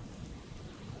conductor.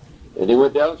 And he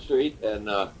went down the street, and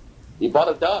he bought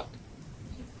a duck.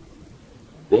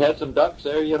 They had some ducks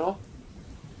there, you know.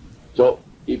 So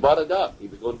he bought a duck. He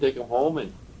was going to take them home,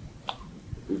 and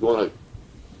he was going to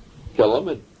kill them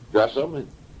and dress them, and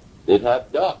they'd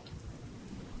have duck.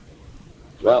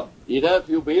 Well, he'd have a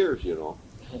few beers, you know.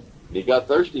 And he got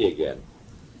thirsty again.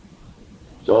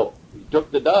 So he took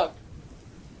the duck,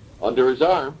 under his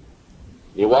arm.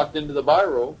 He walked into the bar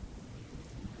room.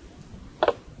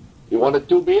 He wanted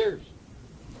 2 beers.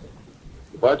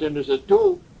 The bartender said,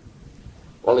 2?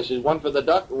 Well, he says, 1 for the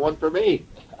duck and 1 for me.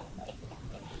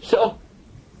 So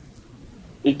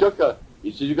he said,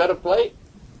 you got a plate?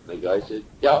 The guy said,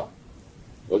 yeah.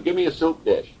 Well, give me a soup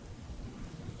dish.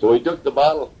 So he took the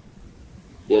bottle.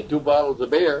 He had 2 bottles of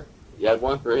beer. He had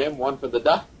 1 for him, 1 for the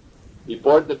duck. He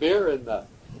poured the beer in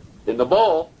the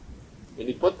bowl, and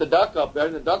he put the duck up there,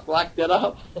 and the duck lacked it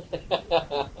up.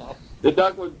 The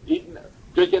duck was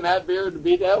drinking that beer to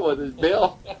beat that with his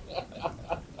bill.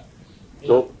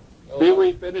 So Pee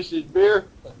Wee finished his beer.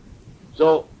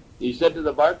 So he said to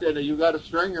the bartender, you got a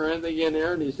string or anything in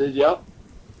here? And he says, yep.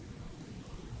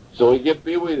 So he gave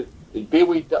Pee Wee, Pee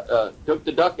Wee took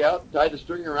the duck out, tied the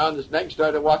string around his neck,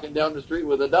 started walking down the street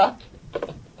with the duck.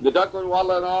 The duck was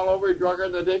waddling all over, he drunk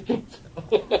in the dickens.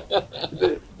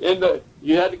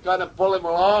 You had to kind of pull him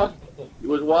along. He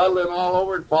was waddling all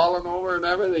over and falling over and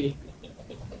everything.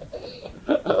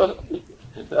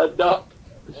 That duck.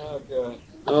 Oh, good.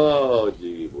 Oh,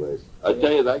 gee whiz. I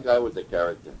tell you, that guy was a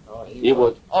character. Oh, He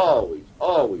was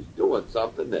always doing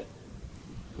something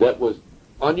that was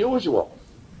unusual.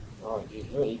 Oh, geez,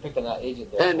 really, he picked on that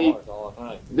agent there And all the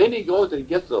time. Then he goes and he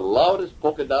gets the loudest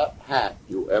polka dot hat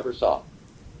you ever saw.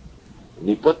 And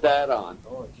he put that on.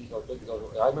 Oh, geez, how big those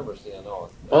were. I remember seeing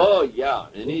those. Oh, yeah.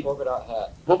 And he Polka dot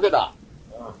hat. polka dot.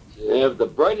 Oh, They have the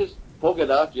brightest polka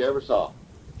dot you ever saw.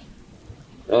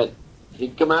 And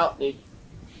he'd come out and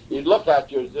he'd look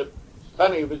at you as if,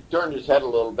 kind of he'd turn his head a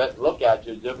little bit and look at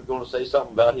you as if he was going to say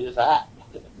something about his hat.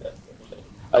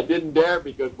 I didn't dare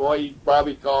because, boy, he'd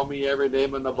probably call me every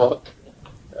name in the book.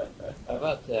 How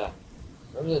about,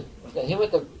 remember was that him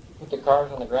with the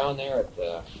cars on the ground there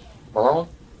at Malone?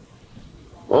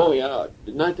 Oh, yeah.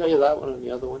 Didn't I tell you that one and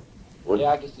the other one? When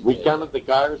Yeah, I guess you we did. counted the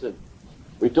cars and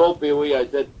we told Pee Wee, I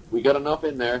said, we got enough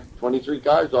in there. 23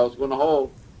 cars I was going to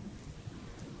hold.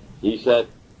 He said,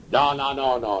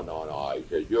 no. He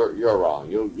said, you're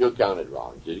wrong. You counted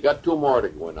wrong. He said, you got 2 more to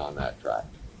go in on that track.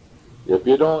 If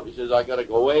you don't, he says, I got to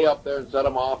go way up there and set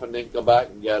them off and then come back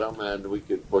and get them, and we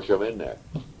could push them in there.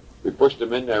 We pushed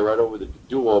them in there right over the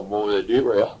 2 of them over the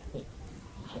derail,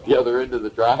 the other end of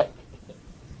the track.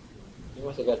 He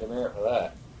must have got the merit for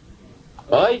that.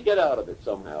 Well, he'd get out of it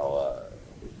somehow.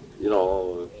 Yeah.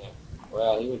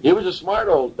 Well, He was a smart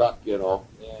old duck, Yeah,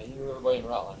 he knew everybody in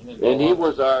Rutland. and he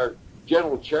was our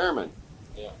general chairman.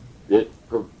 Yeah. That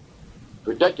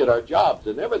protected our jobs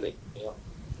and everything.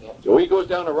 Yeah. So he goes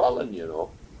down to Rutland,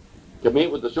 to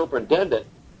meet with the superintendent.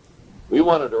 We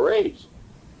wanted a raise.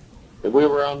 And we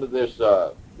were under this,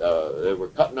 they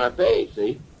were cutting our pay,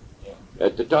 see? Yeah.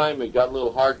 At the time, it got a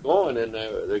little hard going, and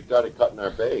they started cutting our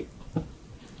pay.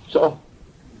 So,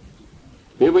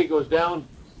 here he goes down,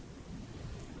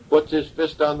 puts his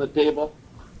fist on the table.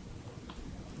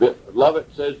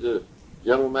 Lovett says, the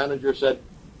general manager said,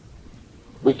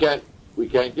 we can't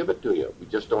give it to you. We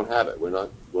just don't have it. We're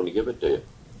not going to give it to you.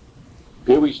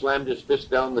 Pee Wee slammed his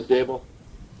fist down the table.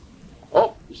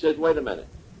 Oh, he said, wait a minute.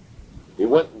 He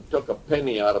went and took a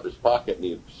penny out of his pocket and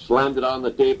he slammed it on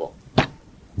the table.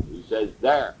 He says,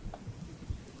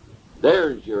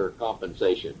 there's your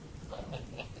compensation.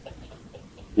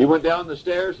 He went down the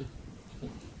stairs.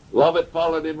 Lovett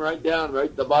followed him right down, right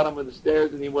at the bottom of the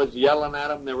stairs, and he was yelling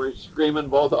at him. They were screaming,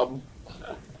 both of them.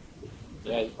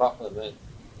 Yeah, he's popping them in.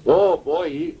 Oh, boy,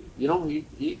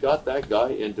 he got that guy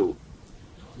into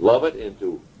Lovett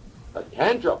into a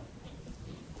tantrum.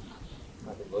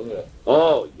 I can believe it.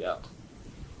 Oh, yeah.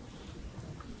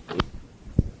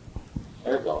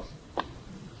 There it goes.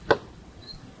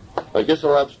 I guess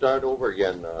I'll have to start over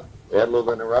again. We had a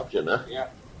little interruption, huh? Yeah.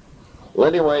 Well,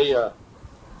 anyway, the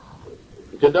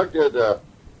conductor,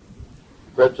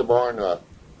 Fred Saborn,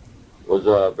 was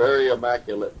a very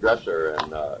immaculate dresser,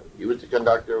 and he was the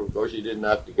conductor. Of course, he didn't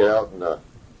have to get out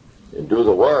and do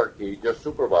the work. He just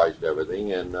supervised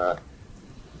everything, and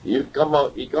he'd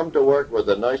come to work with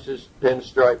the nicest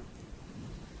pinstripe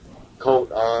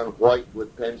coat on, white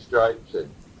with pinstripes, and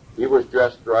he was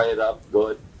dressed right up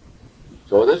good.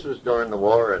 So this was during the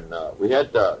war, and we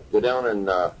had to go down and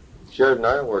Sheridan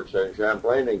Iron Works in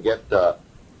Champlain and get,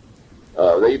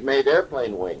 they made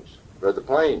airplane wings for the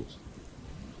planes.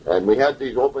 And we had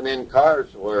these open-end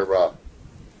cars where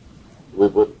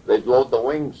they'd load the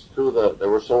wings through they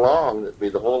were so long, it'd be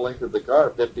the whole length of the car,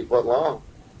 50 foot long.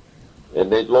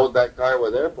 And they'd load that car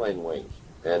with airplane wings.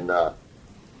 And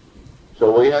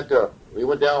so we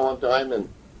went down one time and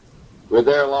we were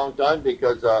there a long time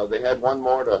because they had one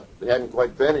more they hadn't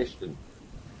quite finished. And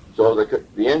so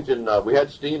the engine, we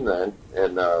had steam then,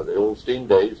 and the old steam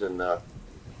days, and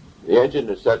The engine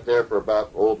had sat there for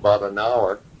about an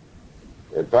hour.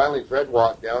 And finally Fred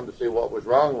walked down to see what was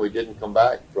wrong. We didn't come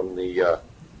back from the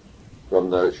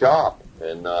shop.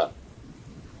 And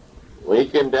when he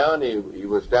came down, he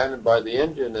was standing by the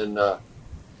engine, and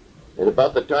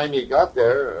about the time he got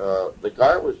there, the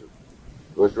car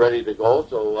was ready to go.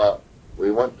 So we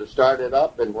went to start it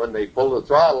up, and when they pulled the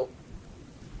throttle,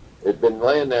 it had been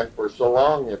laying there for so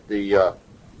long that the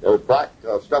black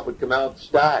stuff would come out of the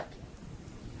stack.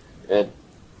 And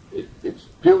it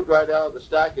spewed right out of the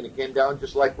stack, and it came down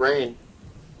just like rain,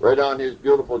 right on his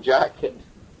beautiful jacket.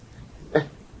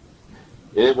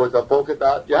 It was a polka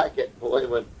dot jacket,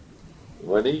 boy,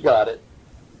 when he got it.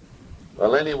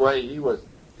 Well, anyway, he was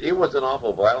an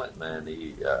awful violent man.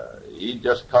 He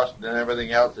just cussed and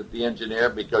everything else at the engineer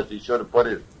because he should have put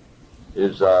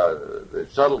his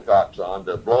shuttlecocks on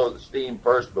to blow the steam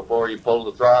first before he pulled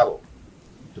the throttle,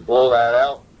 to blow that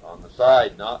out on the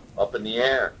side, not up in the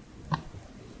air.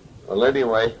 Well,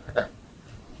 anyway,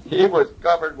 he was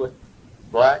covered with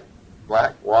black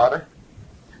water,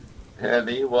 and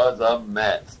he was a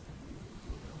mess.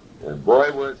 And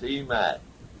boy, was he mad.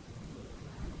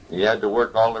 He had to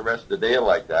work all the rest of the day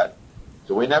like that.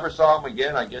 So we never saw him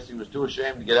again. I guess he was too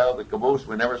ashamed to get out of the caboose.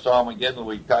 We never saw him again until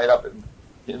we tied up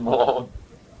in Malone.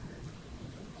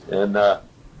 And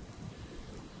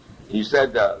he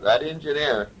said, that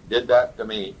engineer did that to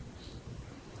me.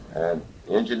 And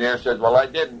the engineer said, well, I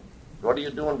didn't. What are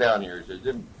you doing down here? He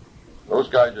said, those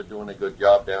guys are doing a good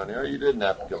job down here. You didn't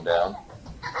have to come down.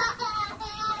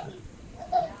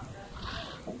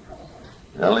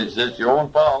 Well, he says, it's your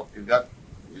own fault. You got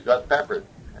peppered.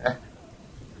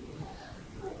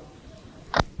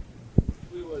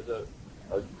 He was a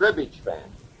cribbage fan.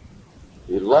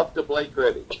 He loved to play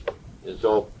cribbage. And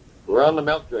so we're on the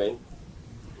milk train,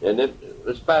 and then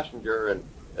this passenger and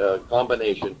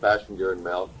combination, passenger and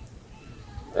milk.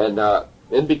 And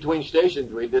in between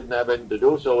stations, we didn't have anything to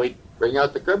do, so we'd bring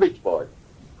out the cribbage board.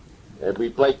 And we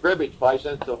played cribbage, 5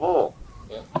 cents a hole.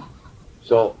 Yeah.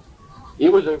 So he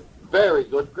was a very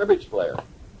good cribbage player.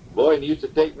 Boy, and he used to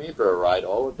take me for a ride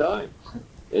all the time.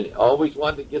 And always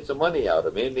wanted to get some money out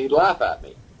of me, and he'd laugh at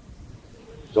me.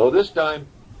 So this time,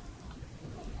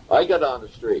 I got on the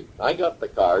street. I got the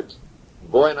cards.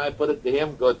 Boy, and I put it to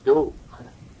him good, too.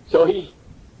 So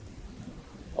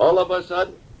all of a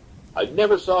sudden, I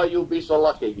never saw you be so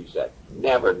lucky, he said.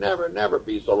 Never, never, never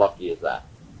be so lucky as that.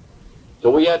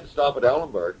 So we had to stop at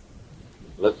Ellenburg,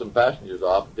 let some passengers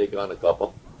off, take on a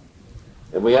couple.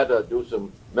 And we had to do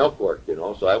some milk work,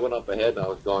 so I went up ahead, and I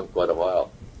was gone quite a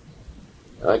while.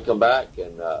 And I come back,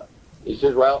 and he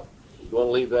says, well, we're going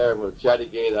to leave there with Chatty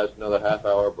Gay. That's another half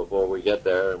hour before we get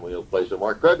there, and we'll play some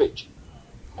more cribbage.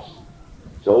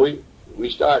 So we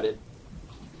started.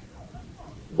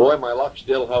 Boy, my luck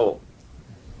still held.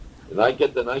 And I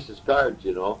get the nicest cards,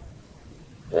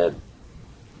 And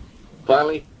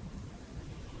finally,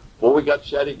 when we got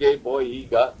Chatty Gay, boy, he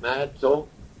got mad, so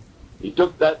he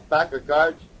took that pack of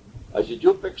cards. I said,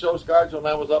 you fix those cards when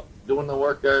I was up doing the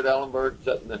work there at Ellenburg,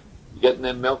 getting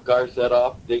them milk cars set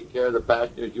off, taking care of the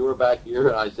passengers. You were back here,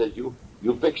 and I said, you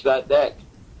fix that deck.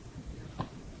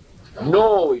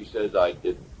 No, he says, I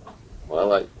didn't.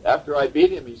 Well, after I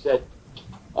beat him, he said,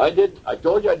 I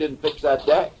told you I didn't fix that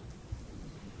deck.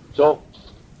 So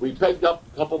we pegged up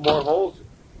a couple more holes,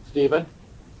 Stephen,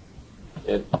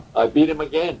 and I beat him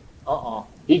again.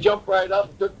 He jumped right up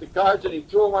and took the cards, and he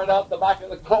threw them right out the back of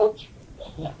the coach.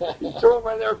 He threw them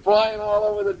right there flying all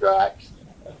over the tracks.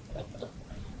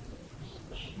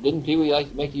 Didn't Pee Wee like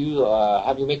to make you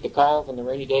have you make the calls on the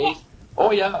rainy days?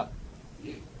 Oh yeah.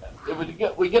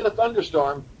 We get a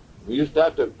thunderstorm. We used to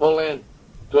have to pull in,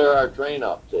 clear our train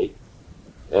up, see,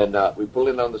 and we pull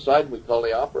in on the side, and we call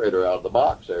the operator out of the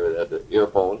box there at the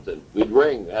earphones, and we'd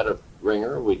ring. Had a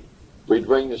ringer. We'd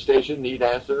ring the station. He'd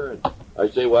answer, and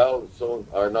I'd say, well, so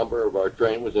our number of our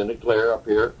train was in the clear up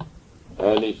here,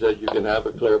 and he said you can have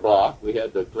a clear block. We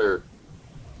had the clear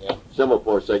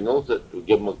semaphore signals that would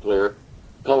give them a clear.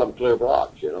 Call them clear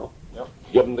blocks, Yep.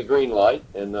 Give them the green light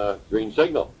and the green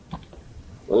signal.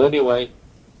 Well, anyway,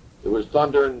 it was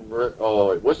thunder and,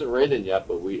 it wasn't raining yet,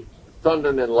 but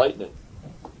thundering and lightning.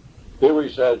 Pee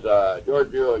Wee says,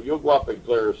 George, you go up and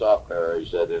clear us up there, he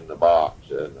said, in the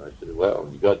box. And I said, well,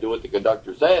 you got to do what the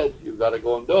conductor says. You got to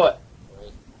go and do it.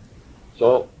 Right.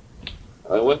 So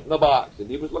I went in the box, and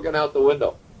he was looking out the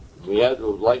window. We had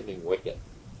those lightning wicket.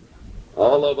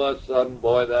 All of a sudden,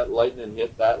 boy, that lightning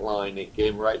hit that line. It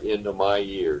came right into my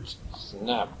ears.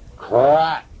 Snap.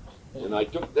 Crack! And I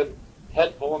took the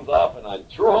headphones off, and I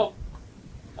threw them.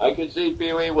 I could see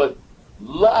Pee Wee was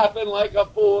laughing like a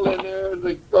fool in there.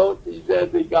 The coach, he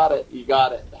said, he got it.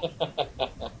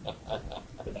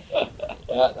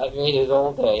 That made his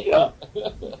old day. Yeah.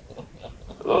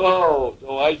 Oh,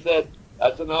 so I said,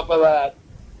 that's enough of that.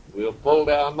 We'll pull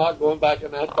down. I'm not going back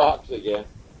in that box again.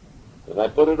 And I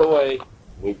put it away.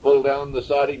 We pulled down the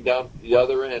siding down to the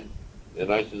other end.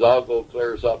 And I says, I'll go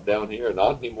clear us up down here.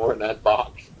 Not anymore in that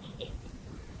box.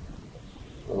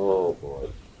 Oh, boy.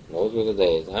 Those were the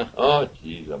days, huh? Oh,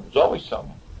 jeez. It was always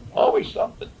something. Always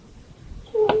something.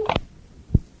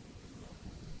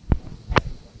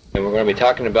 And we're going to be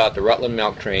talking about the Rutland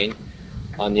Milk Train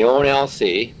on the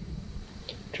ONLC,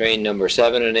 train number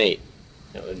 7 and 8.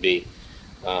 That would be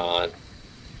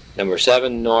number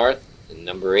 7 north and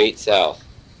number 8 south.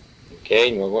 Okay,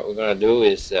 and what we're going to do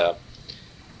is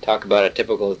talk about a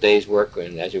typical day's work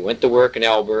as you went to work in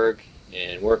Elburg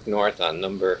and work north on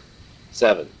number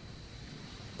 7.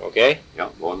 Okay? Yeah,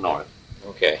 going north.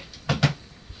 Okay.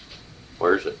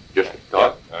 Where's it? Just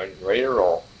talk? All right, ready to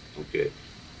roll. Okay.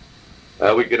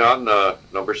 We get on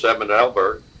number 7 at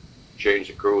Elburg, change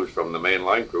the crews from the main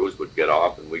line crews, would get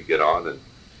off, and we'd get on and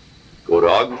go to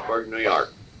Augsburg, New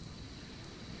York.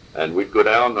 And we'd go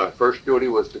down, the first duty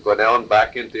was to go down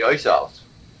back into the ice house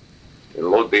and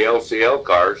load the LCL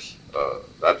cars,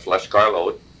 that's less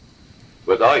carload,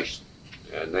 with ice.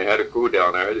 And they had a crew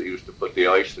down there that used to put the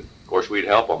ice, and of course we'd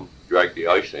help them drag the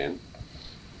ice in.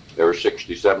 There were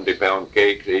 60, 70 pound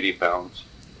cakes, 80 pounds.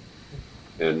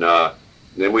 And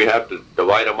then we'd have to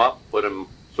divide them up, put them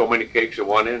so many cakes in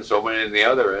one end, so many in the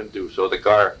other end, so the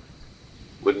car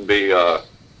wouldn't be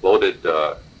loaded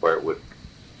where it would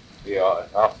be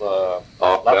off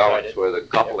balance, where the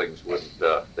couplings wouldn't,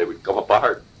 they would come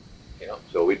apart. Yeah.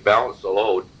 So we'd balance the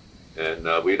load, and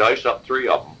we'd ice up 3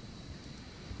 of them.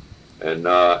 And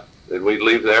then we'd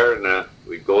leave there, and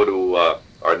we'd go to,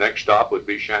 our next stop would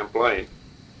be Champlain.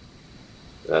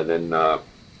 And then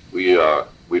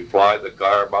we'd fly the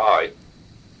car by,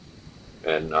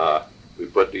 and we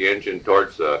put the engine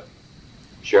towards the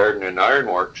Sheridan and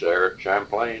Ironworks there at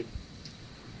Champlain,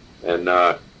 and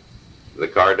the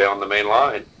car down the main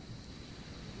line.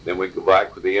 Then we'd go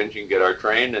back with the engine, get our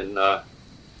train, and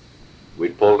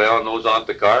we'd pull down those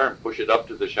onto the car and push it up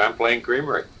to the Champlain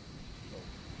Creamery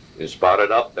and spot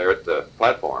it up there at the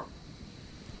platform.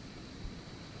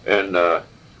 And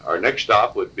our next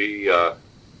stop would be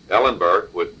Ellenburg.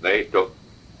 They took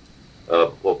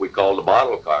what we call the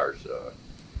bottle cars.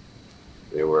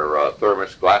 They were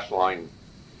thermos glass line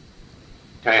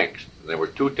tanks. There were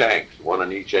 2 tanks, one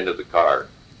on each end of the car.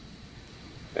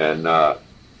 And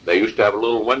they used to have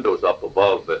little windows up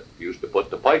above that you used to put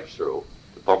the pipes through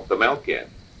to pump the milk in.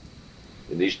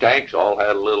 And these tanks all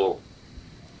had a little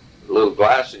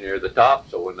glass near the top,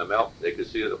 so when the milk, they could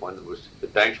see that when the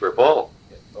tanks were full.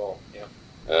 Oh,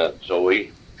 yeah. So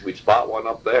we'd spot one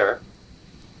up there,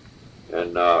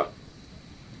 and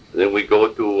then we go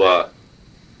to, let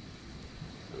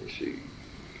me see,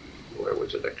 where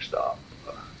was the next stop?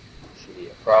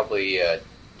 Probably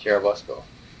Cherubusco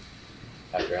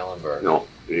after Ellenburg. No,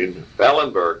 in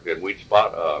Ellenburg, and we'd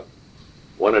spot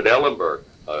one at Ellenburg,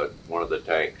 one of the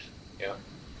tanks. Yeah.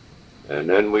 And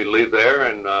then we'd leave there,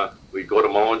 and we'd go to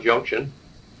Malone Junction,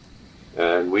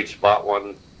 and we'd spot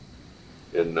one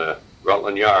in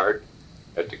Rutland Yard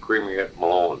at the Creamery at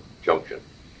Malone Junction.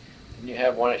 Didn't you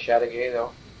have one at Chateauguay,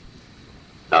 though?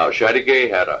 Now, Chateauguay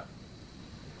had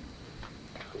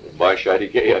by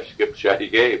Chateauguay, I skipped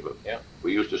Chateauguay, but yeah.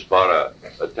 We used to spot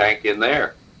a tank in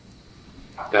there,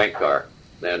 tank car.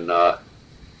 Then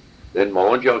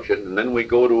Malone Junction, and then we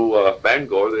go to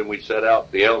Bangor, then we set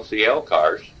out the LCL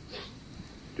cars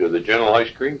to the General Ice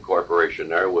Cream Corporation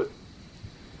there would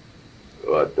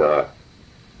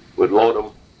load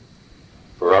them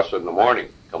for us in the morning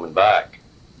coming back.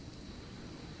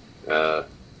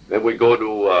 Then we go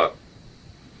to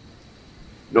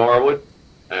Norwood,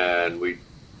 and we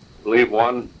leave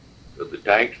one of the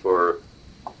tanks for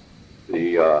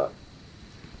the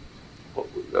what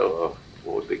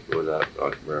was that? I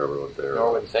don't remember what they're.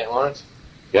 Norwood and St. Lawrence?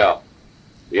 Yeah,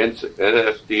 the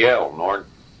NSDL,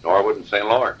 Norwood and St.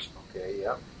 Lawrence. Okay,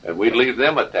 yeah. And we'd leave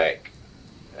them a tank.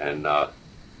 And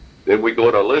then we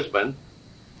go to Lisbon,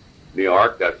 New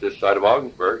York, that's this side of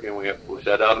Augsburg, and we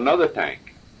set out another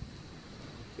tank.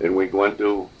 Then we go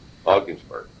into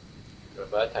Augsburg. So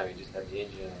by that time you just had the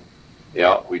engine.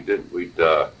 Yeah, we did. We'd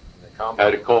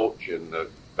had a coach and the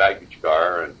baggage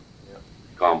car and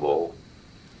combo.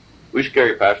 We used to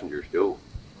carry passengers too.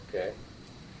 Okay.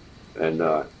 And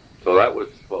so that was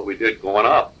what we did going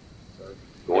up,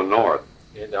 going north.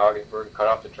 You had to Augsburg, cut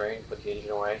off the train, put the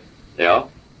engine away? Yeah.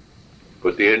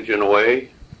 Put the engine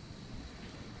away.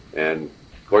 And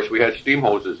of course we had steam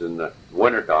hoses in the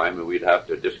wintertime, and we'd have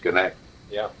to disconnect.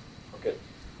 Yeah. Okay.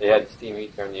 They had steam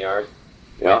heat there in the yard?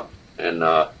 Yeah. And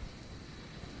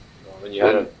When you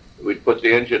had Then we'd put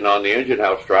the engine on the engine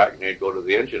house track, and they'd go to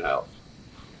the engine house.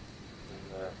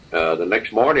 The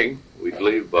next morning, we'd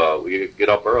leave. We'd get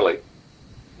up early.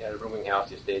 you had a rooming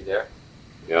house, you stayed there.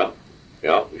 Yeah,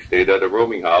 yeah. We stayed at a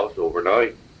rooming house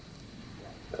overnight,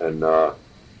 and the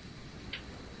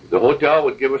hotel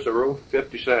would give us a room for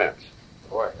 50 cents.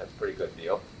 Boy, that's a pretty good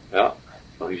deal. Yeah,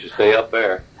 we used to stay up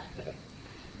there.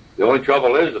 The only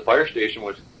trouble is the fire station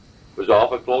was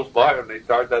awful close by, and they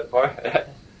started that fire.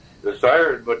 The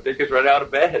siren would take us right out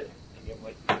of bed.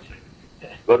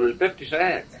 But it was 50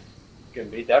 cents.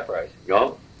 Couldn't beat that price. You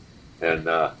know? And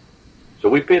so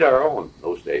we paid our own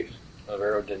those days. The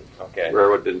railroad didn't. Okay.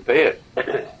 Railroad didn't pay it.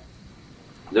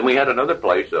 Then we had another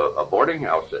place, a boarding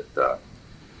house that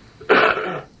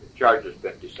charged us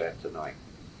 50 cents a night.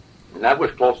 And that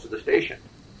was close to the station.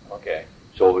 Okay.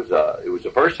 So it was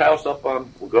the first house up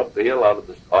on, we'll go up the hill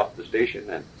off the station,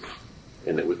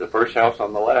 and it was the first house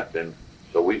on the left. And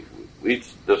so we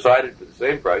decided for the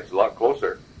same price, a lot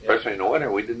closer, especially in the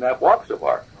winter. We didn't have to walk so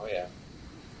far. Oh, yeah.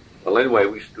 Well, anyway,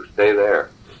 we used to stay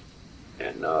there.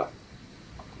 And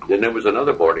then there was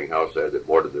another boarding house there that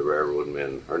boarded the railroad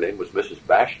men. Her name was Mrs.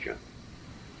 Bastian.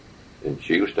 And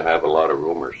she used to have a lot of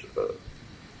roomers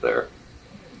there.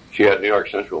 She had New York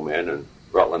Central men and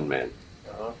Rutland men.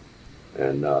 Uh-huh.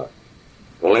 And,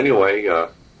 well, anyway,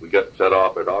 we got set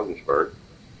off at Ogdensburg.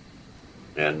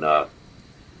 And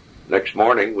next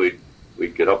morning, we'd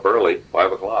get up early,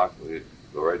 5 o'clock. We'd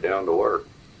go right down to work.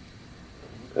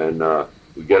 And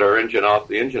we'd get our engine off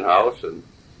the engine house and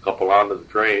couple onto the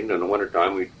train. In the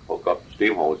wintertime, we'd hook up the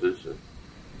steam hoses and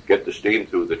get the steam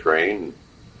through the train.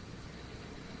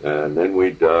 And then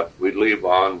we'd leave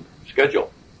on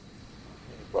schedule.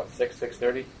 What,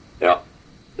 6:30? Yeah.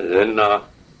 And then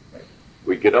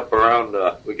we'd get up around,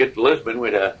 we'd get to Lisbon.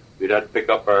 We'd have to pick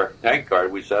up our tank car.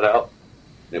 We set out.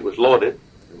 It was loaded.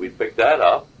 And we'd pick that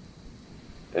up.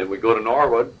 And we'd go to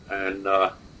Norwood. And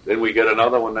then we get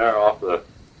another one there off the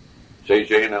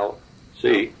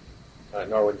JNLC.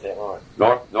 Norwood and St. Lawrence.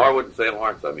 Norwood and St.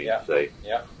 Lawrence, I mean to say.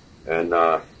 Yeah. And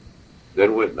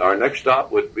then our next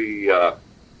stop would be, let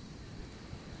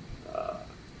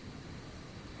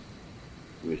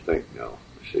me think now.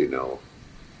 Let's see, no.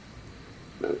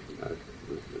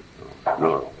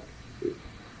 No.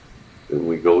 Then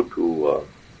we go to,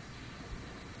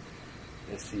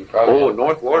 Let's see, probably.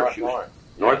 North Lawrence.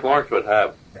 North Lawrence would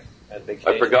have, That's a big I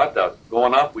station. forgot that.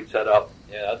 Going up, we'd set up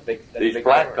Yeah, that's big. That's these big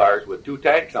flat railroad. cars with 2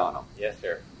 tanks on them Yes,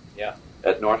 sir. Yeah.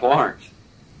 at North Lawrence.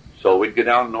 So we'd go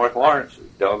down to North Lawrence,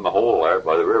 down the hole there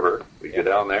by the river. We'd go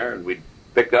down there and we'd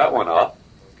pick that one up.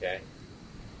 Okay.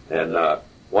 And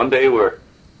one day when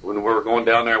we were going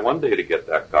down there one day to get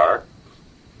that car,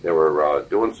 they were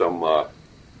doing some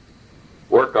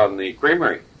work on the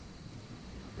creamery.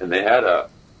 And they had a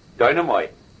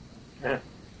dynamite.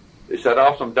 They set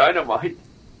off some dynamite,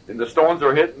 and the stones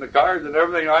were hitting the cars and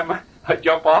everything. I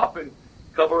jump off and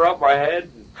cover up my head.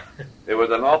 And it was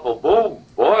an awful boom.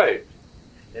 Boy.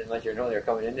 Didn't let you know they were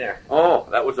coming in there. Oh,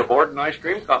 that was the Borden Ice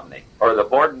Cream Company, or the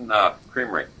Borden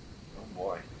Creamery. Oh,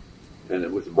 boy. And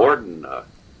it was Borden. Of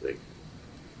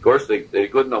course, they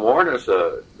couldn't have warned us.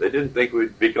 They didn't think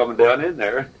we'd be coming down in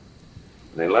there. And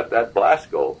they let that blast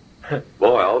go.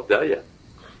 Boy, I'll tell you.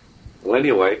 Well,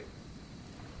 anyway,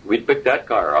 we'd pick that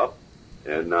car up,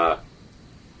 and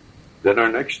then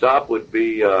our next stop would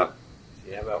be See,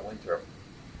 how about Winthrop?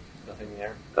 Nothing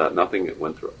there? nothing at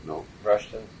Winthrop. No,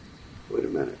 Rushton? wait a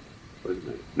minute.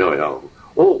 No.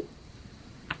 Oh,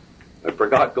 I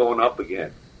forgot going up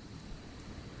again.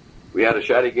 We had a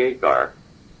Shaddy Gay car.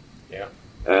 Yeah.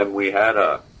 And we had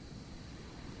a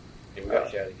Yeah, we got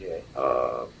Shaddy Gay.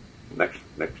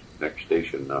 next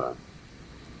station,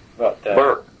 But,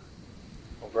 Burke.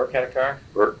 Oh, Burke had a car?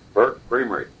 Burke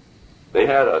Creamery. They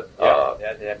had a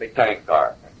they had a big tank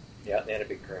car. Yeah, they had a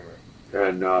big creamery.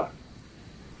 And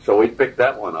so we picked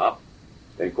that one up.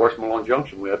 And of course, Malone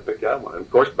Junction, we had to pick that one. And of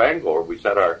course, Bangor, we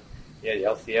set our Yeah, the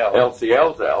LCL.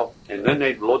 LCLs out, and then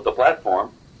they'd load the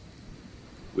platform.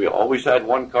 We always had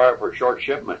one car for short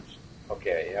shipments,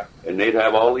 Okay, yeah. and they'd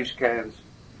have all these cans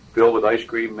filled with ice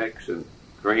cream mix and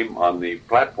cream on the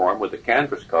platform with the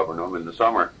canvas covering them in the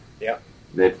summer. Yeah.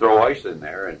 They'd throw ice in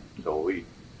there, and so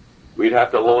we'd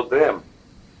have to load them.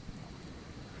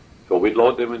 So we'd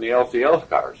load them in the LCL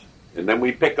cars, and then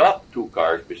we'd pick up 2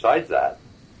 cars besides that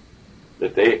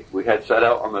we had set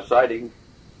out on the siding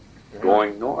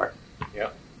going north. Yeah.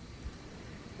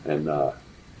 And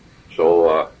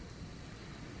so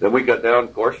then we got down,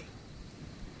 of course.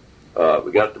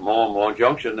 We got to Malone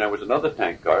Junction. There was another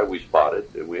tank car we spotted,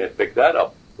 and we had picked that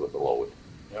up with the load.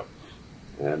 Yep.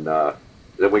 And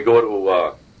then we go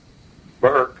to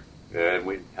Burke, and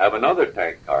we'd have another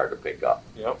tank car to pick up.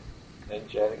 Yep. And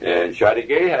Chattagay. And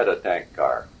Chattagay had a tank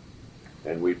car,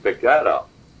 and we'd pick that up.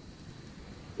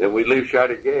 Then we'd leave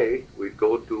Chattagay, we'd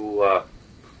go to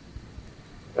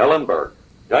Ellenburg.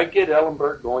 Did I get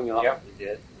Ellenburg going up? Yep, you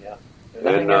did, yeah.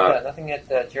 And, Nothing at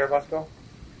Cherubusco?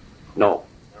 No.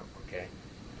 Okay.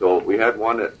 So we had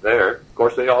one there. Of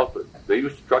course, they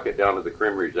used to truck it down to the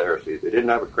creameries there. See, if they didn't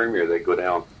have a creamery, they'd go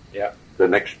down Yeah. the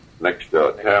next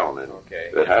town and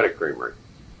Okay. that had a creamery.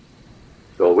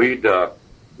 So we'd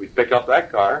pick up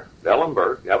that car,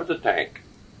 Ellenburg. That was a tank.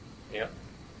 Yeah.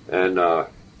 And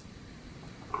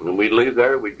when we'd leave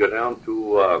there, we'd go down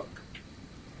to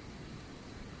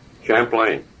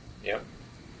Champlain. Yep.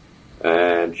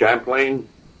 And Champlain,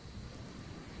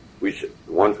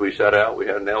 once we set out, we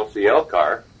had an LCL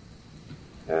car,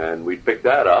 and we'd pick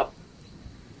that up,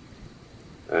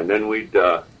 and then we'd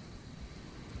have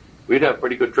a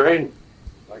pretty good train.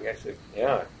 I guess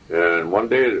yeah. And one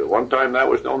time that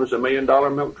was known as $1 million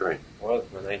milk train. It was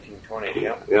in the 1920s,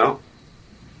 yeah. Yeah.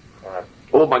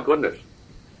 Oh my goodness.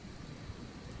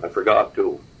 I forgot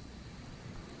too.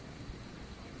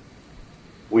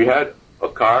 We had a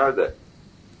car that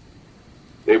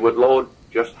they would load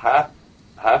just half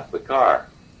the car.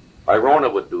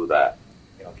 Irona would do that.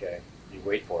 Okay. You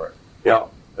wait for it. Yeah.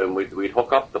 And we'd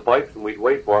hook up the pipes and we'd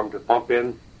wait for them to pump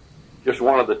in just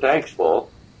one of the tanks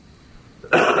full.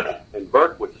 And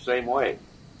Burke was the same way.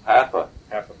 Half a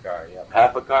car, yeah.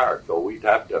 Half a car. So we'd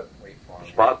have to Wait for him.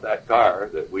 spot that car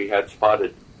that we had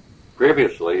spotted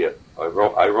previously at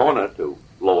Irona to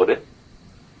load it.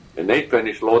 And they'd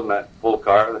finish loading that full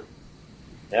car.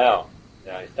 Now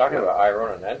he's talking about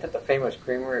Irona. Isn't that the famous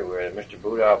creamery where Mr.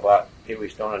 Buddha bought Pee Wee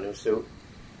Stone a new suit?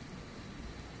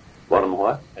 Bought him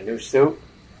what? A new suit?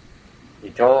 He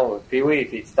told Pee Wee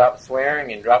if he'd stop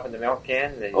swearing and dropping the milk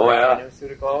cans, then he'd Oh, buy yeah. a new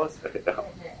suit of clothes.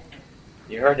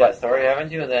 You heard that story,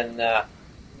 haven't you? And then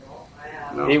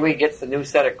No. Pee Wee gets the new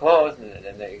set of clothes,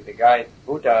 and the guy,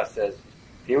 Buddha, says,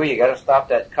 Pee Wee, you got to stop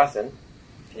that cussing.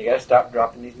 You got to stop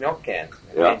dropping these milk cans.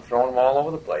 And Yeah. he'd thrown them all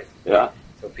over the place. Yeah.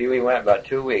 So Pee Wee went about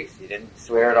 2 weeks. He didn't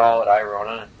swear at all at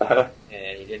Irona,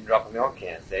 and he didn't drop a milk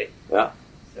can, see? Yeah.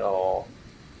 So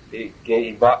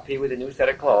he bought Pee Wee the new set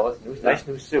of clothes, nice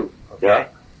new suit, okay? Yeah.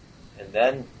 And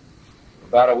then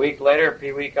about a week later,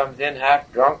 Pee Wee comes in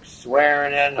half drunk,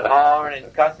 swearing and hollering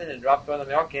and cussing and drops one of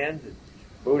the milk cans. And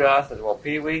Buddha says, well,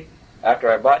 Pee Wee,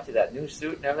 after I bought you that new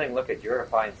suit and everything, look at your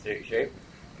fine shape.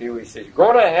 Pee Wee says,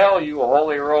 go to hell, you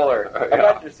holy roller. I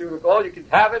got your suit of clothes. You can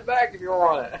have it back if you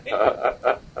want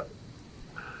it.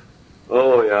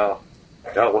 Oh, yeah.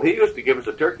 Yeah, well, he used to give us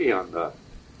a turkey on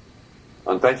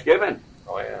Thanksgiving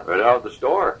Oh, yeah. right out of the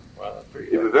store. Well, that's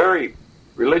pretty They were good. very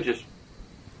religious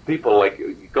people, like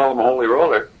you call them a holy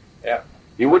roller. Yeah.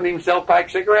 He wouldn't even sell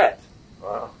packed cigarettes.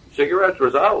 Wow. Cigarettes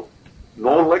was out.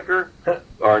 No liquor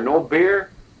or no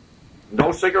beer,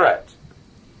 no cigarettes.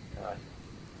 God.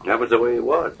 That was the way it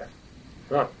was.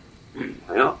 Huh.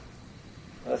 Yeah.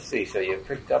 Let's see. So you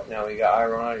picked up now. We got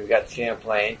Irona. We got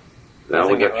Champlain. Now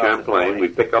we got What else is Champlain. going? We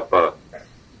pick up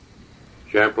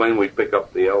Champlain. We pick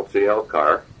up the LCL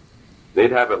car.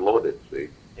 They'd have it loaded, see.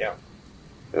 Yeah.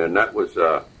 And that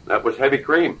was heavy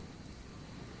cream.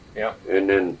 Yeah. And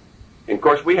then, and of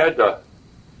course, we had to,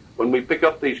 when we pick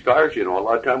up these cars, you know, a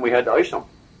lot of time we had to ice them.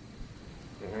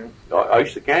 Mm-hmm.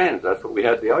 Ice the cans. That's what we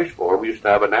had the ice for. We used to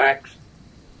have an axe,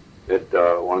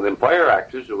 one of them fire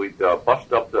axes, and we'd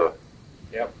bust up the.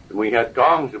 Yep. And we had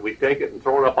tongs, and we'd take it and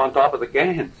throw it up on top of the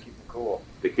cans Keep them cool.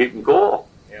 to keep them cool.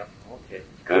 Yeah. Okay.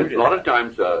 And a lot of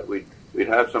times we'd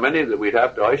have so many that we'd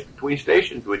have to ice between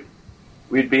stations.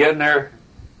 We'd be in there.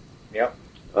 Yep.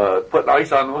 Putting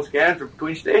ice on those cans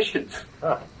between stations.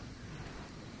 Huh.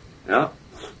 Yeah.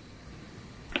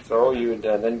 So you would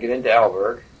then get into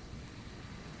Alberg.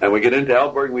 And we get into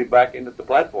Alberg, and we back into the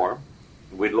platform.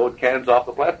 And we'd load cans off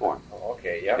the platform Oh,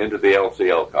 okay. Yep. into the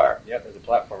LCL car. Yep. There's a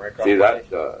platform right across See, the that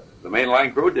station. the main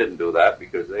line crew didn't do that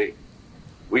because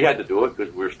we had to do it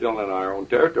because we were still in our own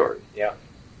territory. Yeah.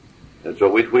 And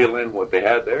so we'd wheel in what they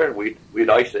had there, and we'd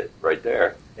ice it right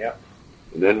there. Yeah.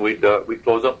 And then we'd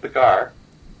close up the car,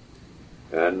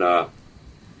 and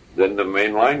then the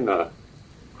main line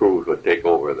crews would take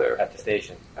over there At the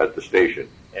station. at the station.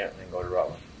 Yeah. And then go to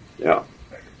Rutland. Yeah.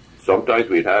 Sometimes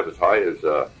we'd have as high as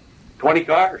 20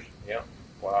 cars.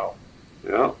 Wow.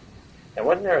 Yeah. And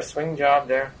wasn't there a swing job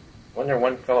there? Wasn't there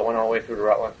one fellow that went all the way through to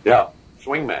Rutland? Yeah.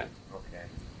 Swingman. Okay.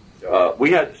 So,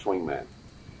 We had the swingman.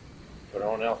 an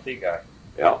own LC guy.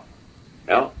 Yeah.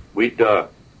 Yeah. We'd have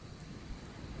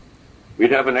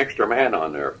an extra man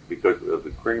on there because of the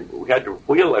cream. We had to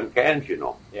wheel them cans, you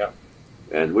know. Yeah.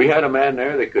 And we had a man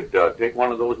there that could take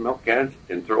one of those milk cans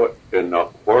and throw it and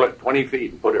whirl it 20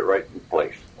 feet and put it right in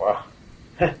place. Wow.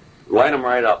 Line them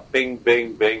right up. Bing,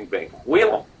 bing, bing, bing.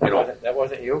 Wheel them. You know. That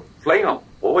wasn't you? Fling them.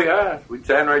 Oh, yeah. We'd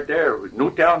stand right there with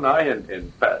Newtown and I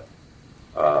and Pat,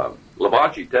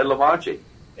 Levanchi, Ted Levanchi.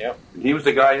 Yep. And he was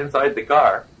the guy inside the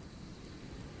car.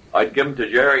 I'd give him to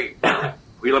Jerry,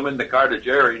 wheel him in the car to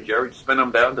Jerry, and Jerry'd spin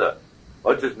him down to,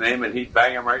 what's his name, and he'd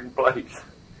bang him right in place.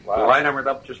 Wow. Line them right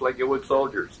up just like you would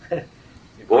soldiers.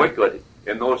 Boy, could.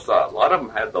 And those, a lot of them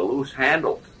had the loose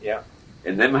handles. Yeah.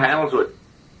 And them handles would,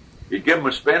 you'd give them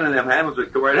a spin, and them handles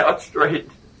would go right out straight.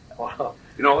 Wow.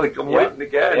 You know, they'd come right in the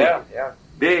gas. Yeah.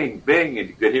 Bing, bing, and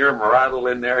you could hear them rattle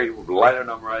in there. He was lining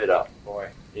them right up. Boy,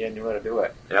 he knew how to do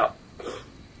it. Yeah.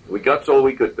 We got so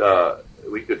we could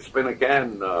spin a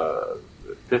can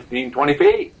 15, 20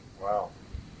 feet. Wow.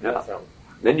 Yeah. That's something.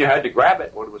 Then you had to grab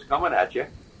it when it was coming at you.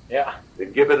 Yeah.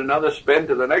 Then give it another spin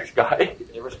to the next guy. Did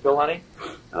you ever spill any?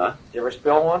 Huh? Did you ever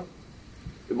spill one?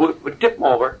 It would tip them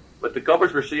over, but the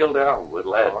covers were sealed down with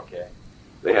lead. Oh, okay.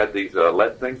 They had these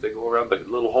lead things that go around the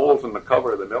little holes in the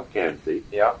cover of the milk can, see?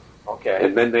 Yeah. Okay.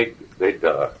 And then they'd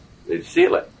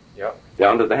seal it. Yeah.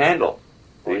 Down to the handle.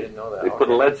 Oh, I didn't know that. They put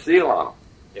a lead seal on them.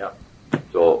 Yeah.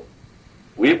 So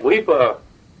we'd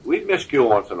miscue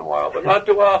once in a while, but not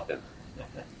too often.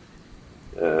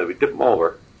 We tip them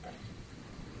over,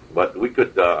 but we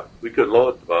could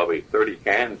load probably 30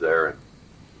 cans there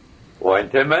in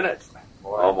 10 minutes,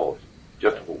 almost.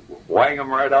 Just wang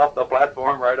them right off the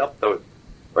platform, right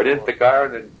into the car,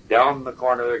 and then down the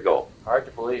corner they go. Hard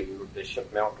to believe they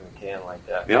ship milk in a can like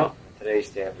that. Yeah. Today's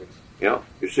standards. Yeah.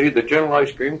 You see, the General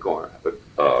Ice Cream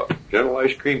General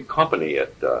Ice Cream Company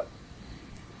at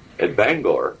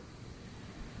Bangor,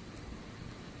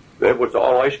 that was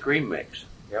all ice cream mix.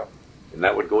 Yep. And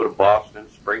that would go to Boston,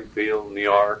 Springfield, New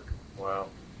York. Wow.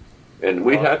 And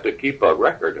we'd have to keep a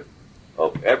record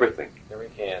of everything. Every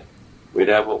can. We'd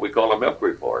have what we call a milk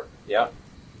report. Yeah.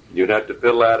 You'd have to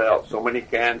fill that out. So many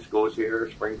cans goes here,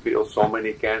 Springfield, so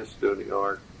many cans to New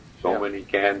York, so many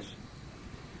cans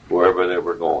wherever they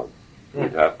were going.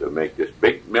 We'd have to make this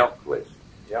big milk list.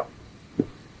 Yep.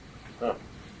 Huh.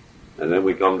 And then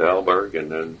we come to Alberg, and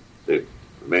then the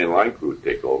main line crew would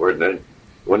take over. And then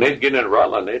when they'd get in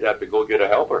Rutland, they'd have to go get a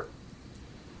helper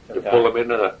to pull them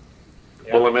into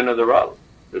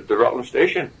the Rutland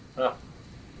station. Huh.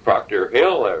 Proctor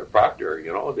Hill or Proctor,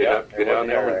 they'd have to get down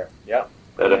there. Yeah.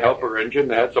 They had a helper engine.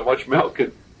 They had so much milk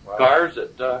in cars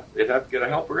that they'd have to get a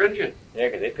helper engine. Yeah,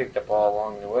 because they picked up all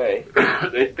along the way.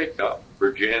 They picked up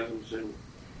Virgins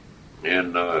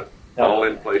and all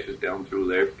in places down through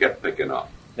there. Kept picking up.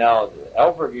 Now,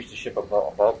 Alberg used to ship a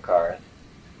bulk car,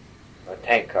 a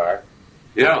tank car.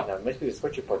 Yeah. Now, maybe the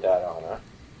switcher put that on, huh?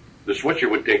 The switcher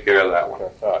would take care of that one.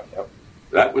 That's what I thought, yep.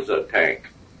 That was a tank.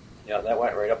 Yeah, that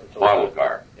went right up until... Model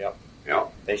car. Yep. Yeah.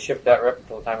 They shipped that right up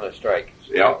until the time of the strike.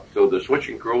 Yeah, so the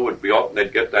switching crew would be up and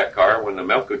they'd get that car when the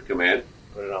milk would come in.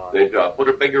 Put it on. They'd put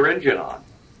a bigger engine on.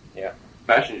 Yeah.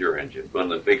 Passenger engine,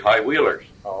 one of the big high wheelers.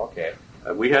 Oh, okay.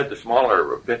 And we had the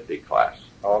smaller 50 class.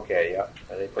 Oh, okay, yeah.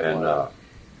 They put And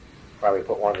probably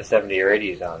put one of the 70 or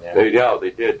 80s on there.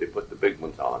 they did. They put the big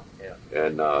ones on. Yeah.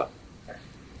 And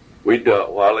we'd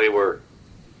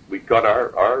we'd cut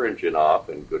our engine off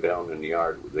and go down in the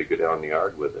yard. They'd go down in the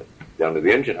yard with it, down to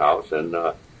the engine house, and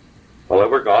while they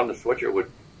were gone, the switcher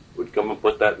would come and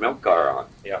put that milk car on.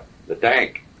 Yeah. The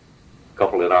tank,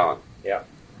 couple it on. Yeah.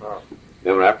 Oh.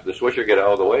 Then after the switcher get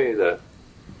out of the way, the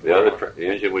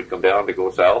engine would come down to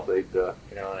go south.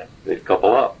 They'd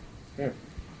couple up.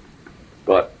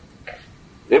 But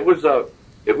it was a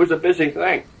busy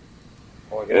thing.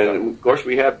 Oh, And of course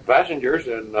we had passengers,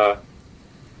 and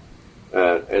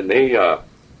they a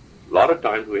lot of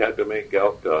times we had to make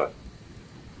out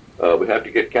we had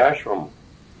to get cash from them.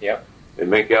 Yep. And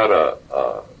make out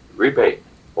a rebate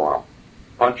for them,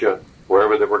 punch a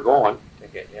wherever they were going.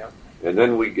 Ticket, yeah. And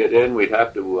then we'd get in, we'd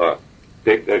have to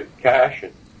take the cash,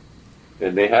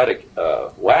 and they had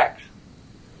a wax,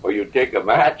 or you'd take a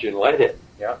match and light it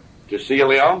to seal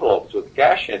the envelopes with the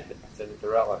cash in it. Send it to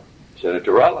Rutland. Send it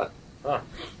to Rutland. Huh.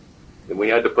 And we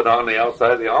had to put on the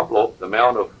outside of the envelope the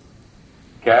amount of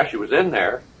cash that was in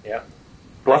there,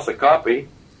 plus a copy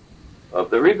of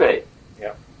the rebate,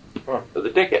 of the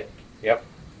ticket. Yep.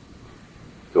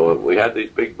 So we had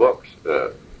these big books,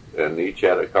 and each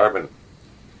had a carbon,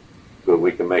 so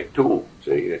we can make two.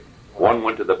 See, one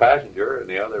went to the passenger, and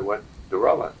the other went to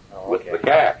Rutland with the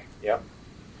cash. Yep.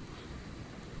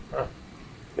 Huh.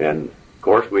 And of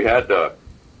course, we had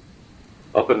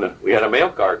we had a mail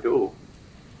car too,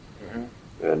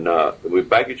 and we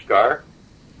baggage car.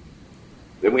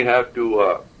 Then we have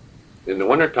to in the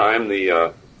wintertime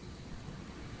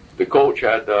the coach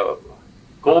had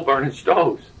coal burning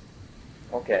stoves,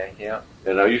 Okay, yeah.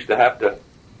 and I used to have to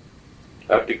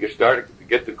get started to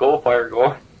get the coal fire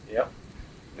going. Yep.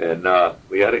 And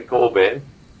we had a coal bin.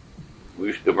 We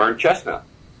used to burn chestnut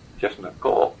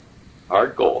coal,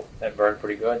 hard coal. That burned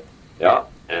pretty good. Yeah,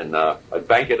 and I'd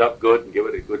bank it up good and give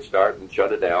it a good start and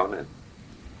shut it down,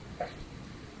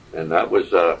 and that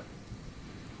was.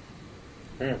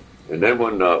 And then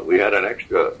when we had an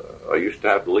extra, I used to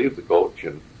have to leave the coach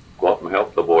and go up and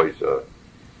help the boys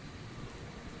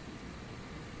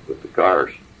with the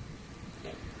cars.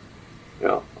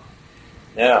 Yeah.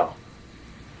 Now,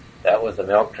 that was the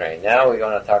milk train. Now we're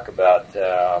going to talk about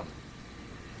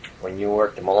when you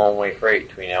worked the Malone Way Freight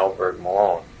between Alberg and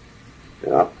Malone.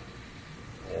 Yeah.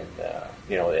 And,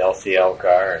 the LCL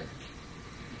car and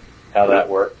how that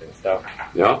worked and stuff.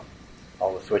 Yeah.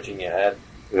 All the switching you had.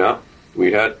 Yeah.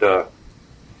 We had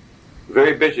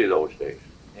very busy those days.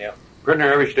 Yeah. Pretty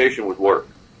near every station was work.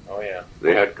 Oh, yeah.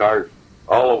 They had cars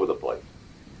all over the place.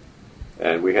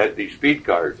 And we had these feed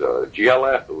cars,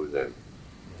 GLF who was in.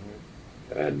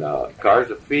 And cars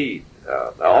of feed.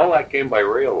 All that came by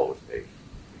rail those days.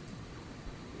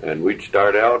 And we'd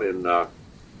start out in,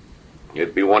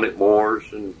 it'd be one at Moore's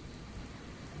and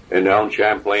down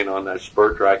Champlain on that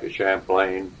spur track at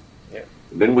Champlain. Yeah.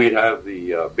 And then we'd have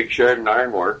the big Sheridan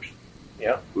Iron Works.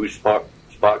 Yeah. Who spot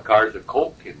cars of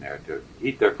coke in there to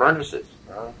heat their furnaces.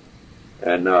 Uh-huh.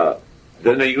 And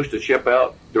then they used to ship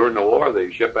out, during the war,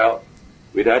 they'd ship out.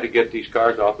 We'd had to get these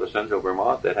cars off the Central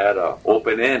Vermont that had an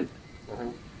open end.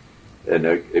 Mhm. And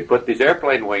they put these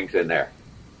airplane wings in there.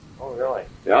 Oh, really?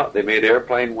 Yeah, they made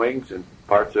airplane wings and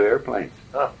parts of airplanes.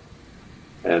 Huh.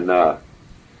 And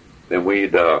then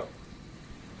we'd,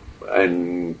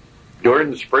 and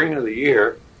during the spring of the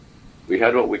year, we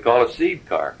had what we call a seed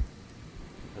car.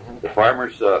 The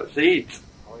farmers' seeds.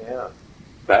 Oh, yeah.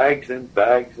 Bags and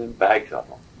bags and bags of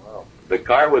them. Wow. The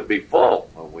car would be full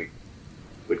when we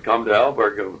would come to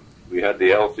Alberg. We had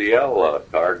the LCL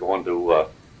car going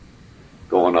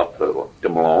up to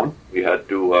Malone. We had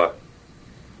to,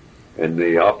 and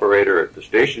the operator at the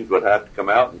stations would have to come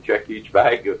out and check each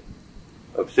bag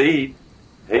of seed,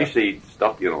 hayseed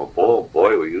stuff, full.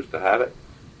 Boy, we used to have it.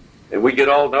 And we'd get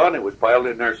all done. It was piled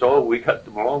in there. So we got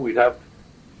to Malone. We'd have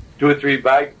 2 or 3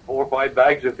 bags, 4 or 5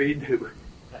 bags of feed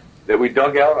that we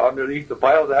dug out underneath the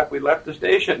piles after we left the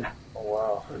station. Oh,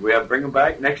 wow. And we had to bring them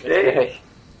back next day.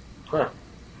 Huh.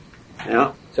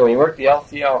 Yeah. So when you worked the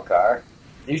LCL car,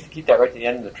 you used to keep that right to the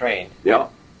end of the train. Yeah.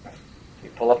 You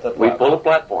pull up the We platform. pull a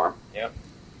platform. Yep.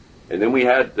 And then we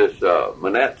had this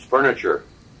Manette's furniture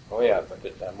Oh, yeah, but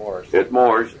at Moore's. at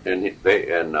Moore's, and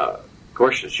of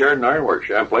course the Sheridan Iron Works,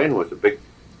 Champlain was a big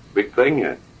thing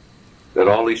in. That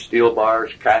all these steel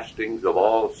bars, castings of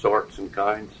all sorts and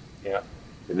kinds. Yeah.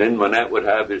 And then Manette would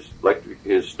have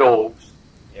his stoves,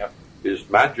 Yep. his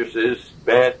mattresses,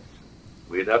 beds.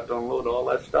 We'd have to unload all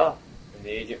that stuff. And the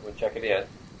agent would check it in.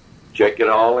 Check it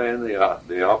all in.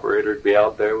 The operator would be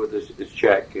out there with his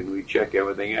check, and we'd check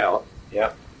everything out.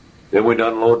 Yeah. Then we'd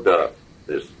unload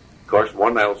this. Of course,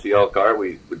 one LCL car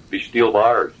would be steel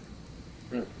bars,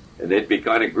 and they'd be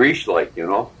kind of grease-like,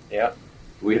 Yeah.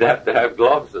 We'd have to have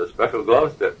gloves, special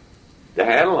gloves to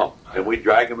handle them, and we'd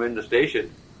drag them in the station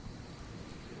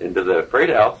into the freight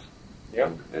house.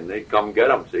 Yep. And they'd come get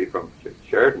them, see, from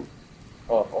Sheridan.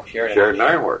 Oh, Sheridan. Sheridan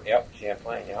Iron Works. Yep,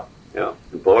 Champlain, yeah. Yeah.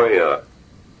 And boy,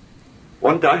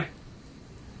 one time,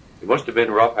 it must have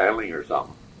been rough handling or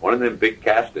something. One of them big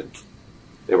castings,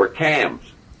 they were cams,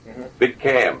 big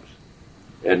cams,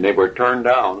 and they were turned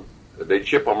down. They'd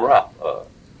ship them rough,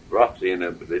 see, and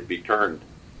they'd be turned.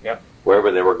 Yep.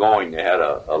 Wherever they were going, they had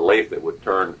a lathe that would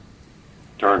turn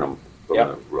them from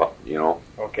the rough,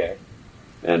 Okay.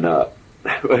 And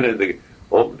went in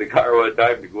opened the car one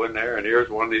time to go in there, and here's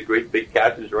one of these great big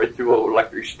castings right through an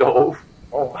electric stove.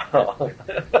 Oh, wow.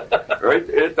 Right?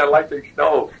 It's an electric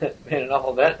stove. Made an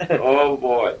awful dent. Oh,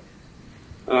 boy.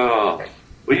 Oh,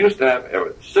 we used to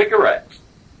have cigarettes.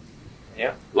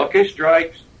 Yeah. Lucky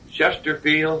Strikes,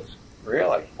 Chesterfields,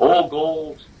 Really? Old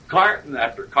Golds, carton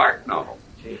after carton of them.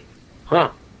 Gee.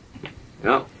 Huh.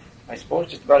 Yeah. I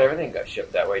suppose just about everything got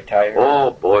shipped that way, tires.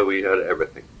 Oh, boy, we had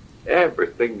everything.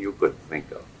 Everything you could think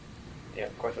of. Yeah,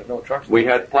 of course, there's no trucks. We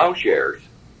had plowshares.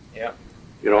 Yeah.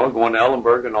 Going to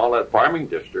Ellenberg and all that farming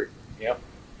district. Yep.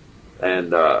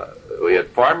 And we had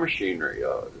farm machinery,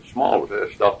 small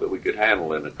stuff that we could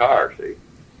handle in the car, see.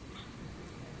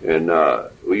 And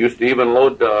we used to even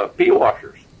load pea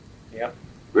washers. Yep.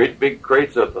 Great big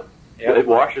crates of it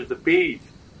washes the peas.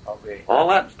 Okay. All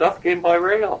that stuff came by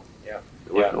rail. Yeah.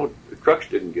 There was the trucks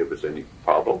didn't give us any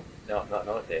problem. No, not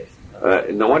nowadays.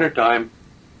 In the wintertime,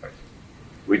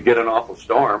 we'd get an awful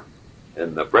storm,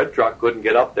 and the bread truck couldn't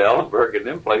get up to Ellenburg and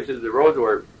them places. The roads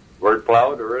weren't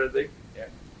plowed or anything. Yeah.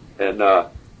 And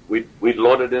we'd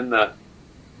load it in the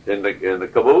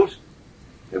caboose,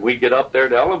 and we'd get up there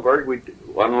to Ellenburg. We'd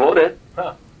unload it.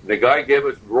 Huh. The guy gave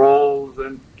us rolls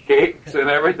and cakes and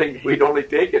everything. We'd only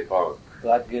take it for him.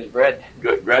 Glad to get his bread.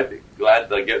 Glad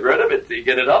to get rid of it. So you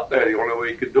get it up there. The only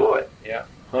way you could do it. Yeah.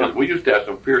 'Cause we used to have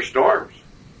some fierce storms.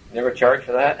 Never charged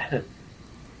for that?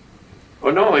 Oh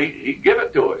no, he'd give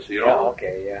it to us, you know. Yeah,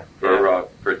 okay, yeah.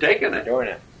 For taking it. Doing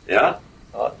it. Yeah.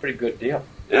 Oh, that's a pretty good deal.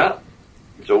 Yeah.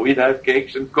 So we'd have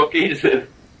cakes and cookies and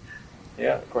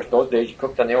Yeah, of course, those days you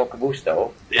cooked on the old caboose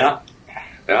stove. yeah.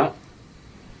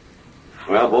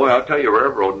 Well, boy, I'll tell you,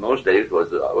 railroad in those days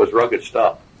was rugged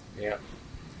stuff. Yeah.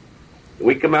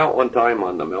 We come out one time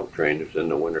on the milk train. It was in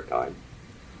the wintertime.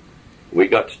 We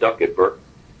got stuck at Burke,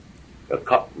 a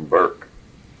cut in Burke,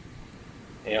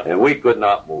 Yeah. and we could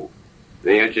not move.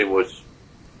 The engine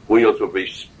wheels would be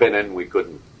spinning. We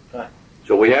couldn't. Huh.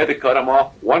 So we had to cut them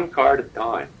off one car at a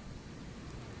time.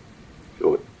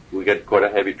 So we got quite a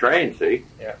heavy train, see?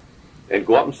 Yeah. And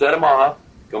go up and set them off,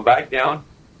 come back down,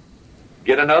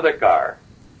 get another car,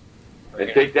 and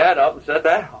Okay. take that up and set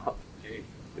that off. Gee.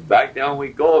 And back down we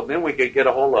go. And then we could get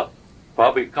a hold of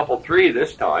probably a couple, three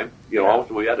this time. You know,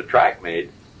 so we had a track made.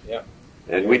 Yeah.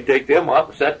 And we'd take them up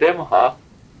and set them off,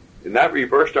 and that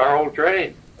reversed our whole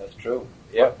train. That's true.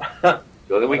 Yep.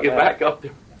 So then we get back up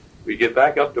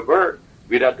to Burke.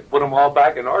 We'd have to put them all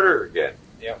back in order again.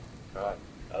 God,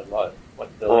 that was a lot.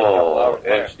 Couple hours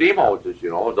there. And steam hoses, you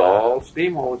know, it's all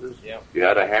steam hoses. Yep. You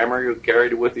had a hammer, you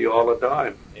carried it with you all the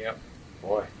time. Yep.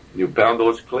 Boy. You found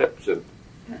those clips and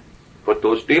put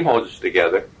those steam hoses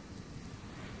together.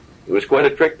 It was quite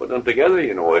a trick putting them together,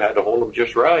 you know. You had to hold them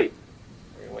just right.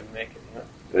 We wouldn't make it.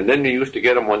 Yeah. And then you used to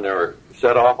get them when they were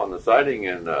set off on the siding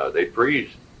and they'd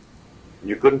freeze.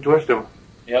 You couldn't twist them.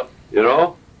 Yep. You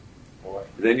know? Boy.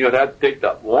 Then you'd have to take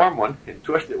that warm one and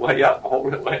twist it way up,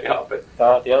 hold it way up, and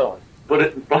Thaw out the other one. put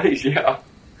it in place, yeah.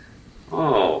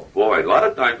 Oh, boy. A lot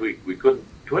of times we couldn't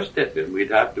twist it, and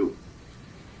we'd have to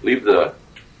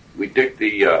we'd take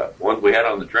the ones we had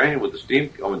on the train with the steam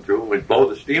coming through, and we'd blow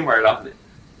the steam right on it,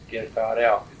 Get it thawed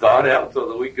out. thaw it out so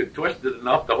that we could twist it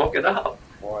enough to hook it up.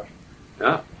 Boy.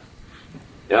 Yeah.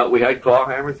 Yeah, we had claw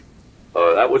hammers.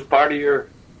 That was part of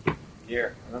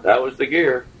Gear. Huh? that was the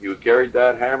gear. You carried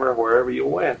that hammer wherever you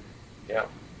went.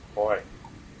 Boy.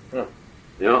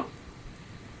 Yeah.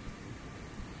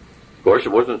 Of course, it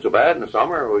wasn't so bad in the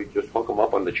summer. We just hook them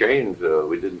up on the chains.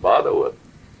 We didn't bother with.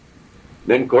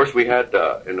 Then, of course, we had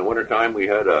in the wintertime, we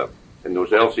had in those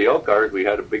LCL cars, we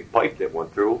had a big pipe that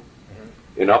went through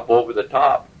and up over the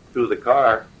top through the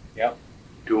car. Yep.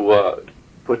 To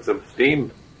put some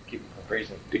steam Keep it from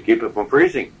freezing. to keep it from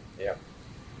freezing. Yeah.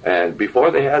 And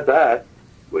before they had that,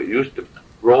 we used to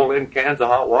roll in cans of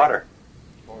hot water.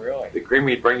 Oh, really? The cream,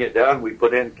 we'd bring it down. We'd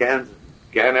put in can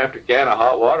after can of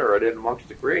hot water right in amongst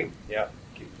the cream, Yeah.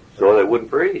 Keep it from so they wouldn't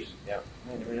freeze. Yeah.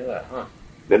 I never knew that, huh?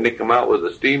 Then they come out with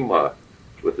the steam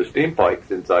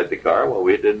pipes inside the car. Well,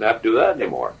 we didn't have to do that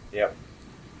anymore. Yep.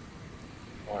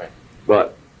 Boy.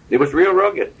 But it was real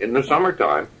rugged. In the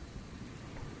summertime,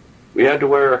 we had to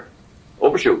wear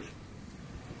overshoes.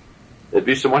 There'd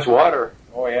be so much water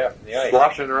Oh, yeah, from the ice.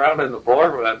 sloshing around in the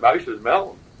floor where that ice was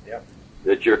melting. Yep.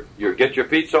 That you get your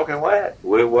feet soaking wet.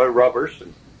 We wear rubbers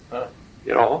and, Huh.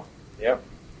 you know. Yep.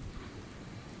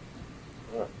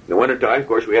 In the wintertime, of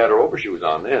course, we had our overshoes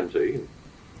on then, see.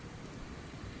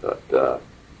 But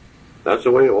that's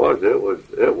the way it was.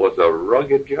 It was a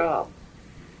rugged job.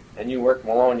 And you worked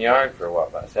Malone Yard for what,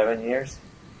 about 7 years?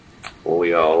 Oh,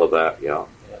 yeah, all of that, yeah.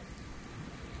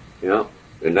 Yeah.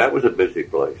 And that was a busy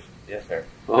place. Yes, sir.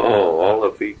 Oh, all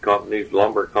the feed companies,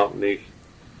 lumber companies,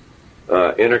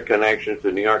 interconnections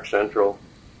to New York Central.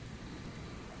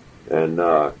 And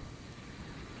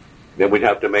then we'd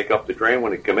have to make up the train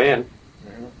when it come in.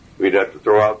 Mm-hmm. We'd have to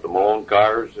throw out the Malone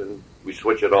cars, and we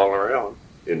switch it all around.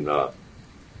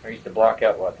 I used to block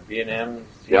out, what, the B&M?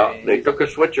 Yeah, they took a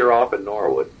switcher off in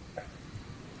Norwood.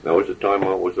 That was the time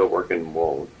I was working in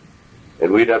Malone.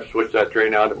 And we'd have to switch that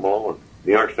train out at Malone.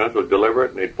 New York Central would deliver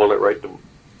it, and they'd pull it right to...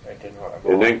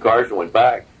 And then cars went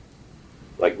back,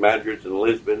 like Madrids and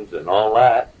Lisbons and all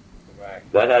that.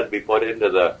 That had to be put into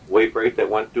the way freight that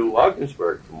went to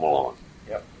Ogdensburg from Malone.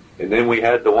 Yep. And then we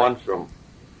had the ones from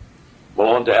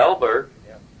Malone to Elberg.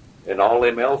 Yep. And all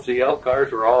them LCL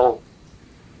cars were all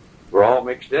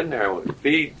mixed in there with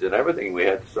feeds and everything. We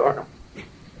had to sort them.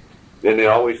 Then they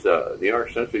always, New York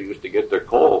Central used to get their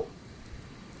coal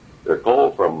from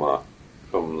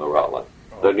the Rutland.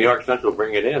 The New York Central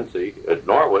bring it in, see, at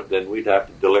Norwood, then we'd have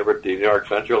to deliver it to New York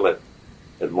Central at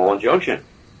Malone Junction.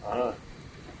 Uh-huh.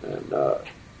 And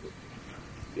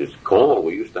it's coal.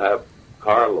 We used to have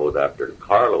carload after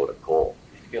carload of coal.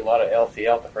 Used to be a lot of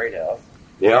LCL at the freight house.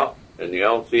 Yeah, and the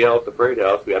LCL at the freight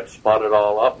house, we had to spot it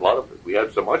all up. A lot of it, we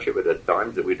had so much of it at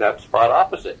times that we'd have to spot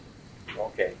opposite.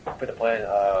 Okay. Put the plan.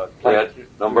 We had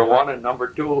number 1 and number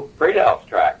 2 freight house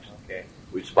tracks. Okay.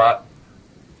 We'd spot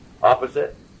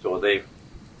opposite, so they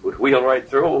would wheel right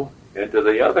through into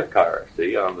the other car,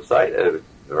 see, on the side of it.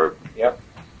 Or Yep.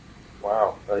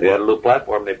 Wow. they had a little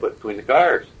platform they put between the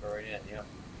cars. Right in, yeah.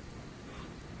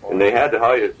 And they had to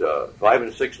hire 5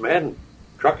 and 6 men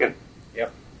trucking.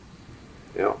 Yep.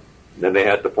 You know. And then they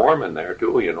had the foreman there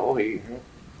too, you know. He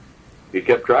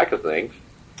kept track of things.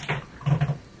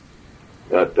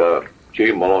 That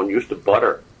G. Malone used to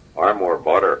butter, Armour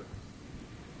butter.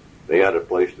 They had a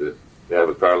place to have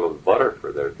a carload of butter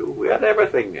for there too. We had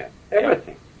everything then.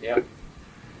 Everything. Yep.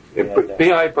 And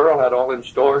P.I. Pearl had all in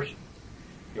stores.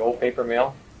 The old paper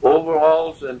mill.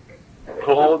 Overalls and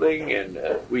clothing, and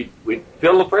we'd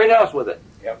fill the freight house with it.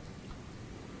 Yep.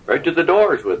 Right to the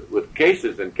doors with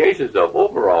cases and cases of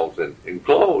overalls and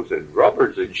clothes and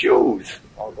rubbers and shoes.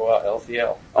 All go out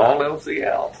LCL. All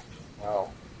LCL. Wow.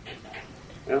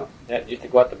 Yeah. That used to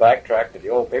go out the back track to the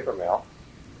old paper mill.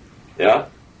 Yeah.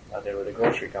 Out there where the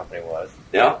grocery company was.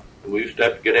 Yeah. We used to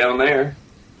have to get down there.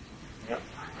 Yep.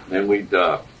 And we'd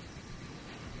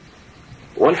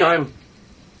one time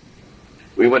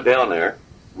we went down there.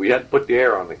 We had to put the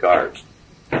air on the cars.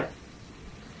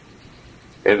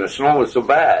 And the snow was so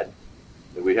bad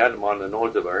that we had them on the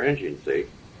nose of our engine, see?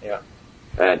 Yeah.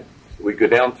 And we'd go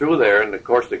down through there, and of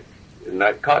course, in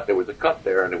that cut, there was a cut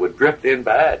there, and it would drift in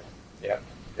bad. Yeah.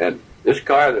 And this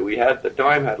car that we had at the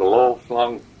time had a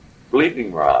low-slung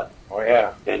bleeding rod. Oh,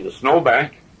 yeah. And the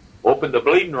snowbank opened the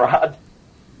bleeding rod,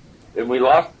 and we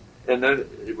lost, and then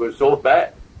it was so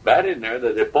bad in there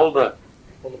that it pulled the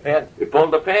pin. It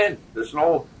pulled the pin. The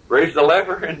snow raised the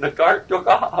lever, and the car took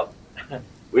off.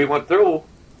 We went through.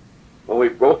 When we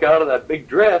broke out of that big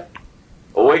drift,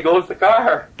 away goes the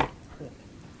car.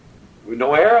 With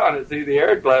no air on it. See, the air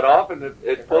had bled off, and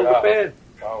it pulled the pin.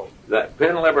 Oh. That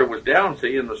pin lever was down,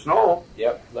 see, in the snow.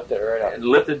 Yep, lifted it right up. And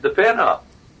lifted the pin up.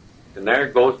 And there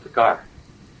goes the car.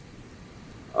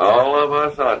 All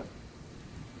of a sudden,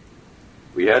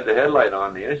 we had the headlight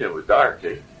on, the engine was dark,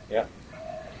 see? Yeah.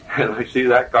 And I see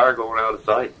that car going out of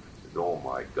sight. I said, oh,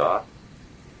 my God.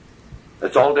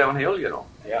 It's all downhill, you know.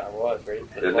 Yeah, it was. Right.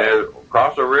 And then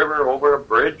across a river, over a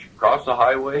bridge, across the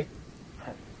highway.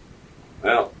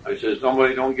 Well, I said,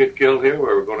 somebody don't get killed here,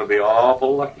 we're going to be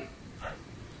awful lucky.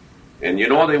 And you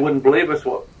know, they wouldn't believe us.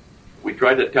 What we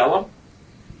tried to tell them.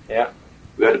 Yeah.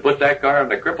 We had to put that car on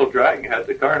the cripple track and had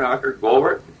the car knocker go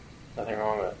over it. Nothing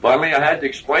wrong with it. Finally, I had to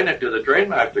explain it to the train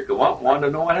master, come up, wanted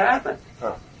to know what happened.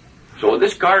 Huh. So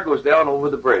this car goes down over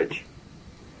the bridge.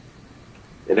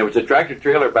 And there was a tractor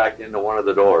trailer backed into one of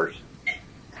the doors.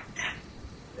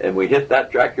 And we hit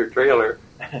that tractor trailer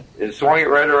and swung it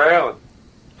right around.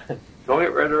 Swung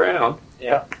it right around.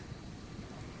 Yeah.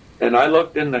 And I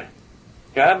looked in the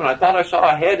cabin. I thought I saw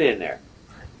a head in there.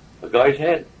 A guy's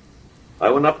head.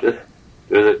 I went up to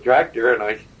the tractor and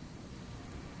I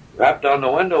rapped on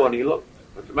the window and he looked.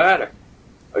 What's the matter?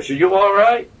 I said, you all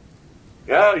right?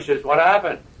 Yeah. He says, what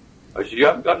happened? I said, you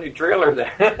haven't got any trailer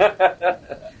there.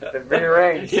 Been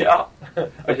rearranged. Yeah.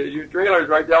 I said, your trailer's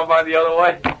right down by the other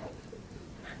way.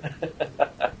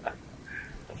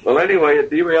 Well, anyway,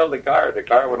 it derailed the car. The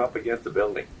car went up against the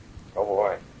building. Oh,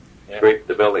 boy. Yeah. Scraped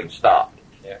the building, stopped.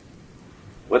 Yeah.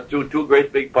 Went through 2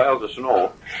 great big piles of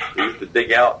snow. They used to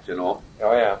dig out, you know,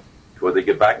 Oh, yeah. before they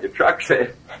get back to trucks.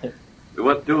 We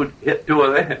went through, hit 2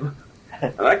 of them.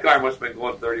 And that car must have been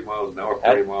going 30 miles an hour,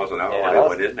 40 miles an hour when it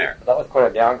went in there. That was quite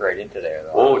a downgrade into there,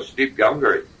 though. Oh, steep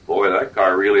downgrade. Boy, that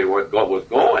car really was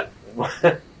going.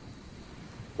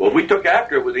 Well, we took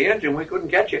after it with the engine. We couldn't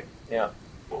catch it. Yeah.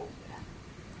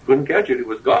 Couldn't catch it. It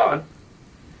was gone.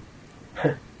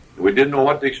 We didn't know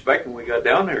what to expect when we got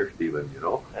down there, Stephen, you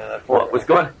know. What was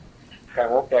going? Kind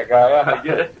of woke that guy up. I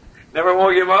get it. Never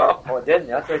woke him up. Oh, it didn't.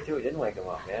 That's right, too. It didn't wake him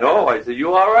up, man. No, I said,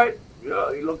 you all right?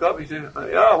 Yeah, he looked up. He said,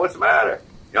 yeah, what's the matter?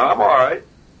 Yeah, I'm all right.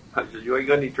 I said, you ain't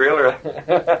got any trailer.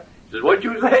 He says, what'd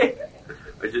you say?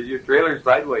 I said, your trailer's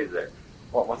sideways there.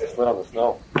 What, must have slid on the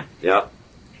snow? Yeah.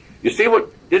 You see,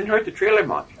 what didn't hurt the trailer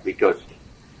much because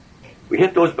we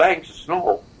hit those banks of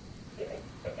snow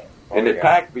and it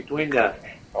packed between the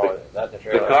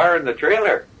car and the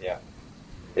trailer. Yeah.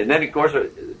 And then, of course,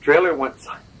 the trailer went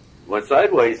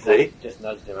sideways, see? Just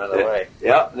nudged him out of the way.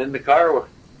 Yeah, and then the car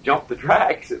jumped the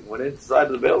tracks and went inside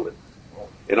of the building.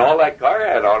 And all that car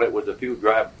had on it was a few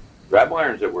grab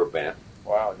irons that were bent.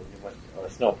 Wow, the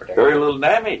snow protected. Very little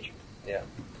damage. Yeah,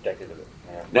 protected it.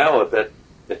 Yeah. Now, if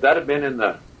that had been in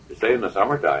the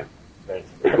summertime, But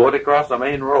it would across the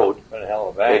main road what a hell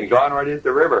of a bank. and gone right into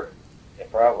the river. Yeah,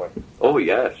 probably. Oh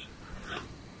yes.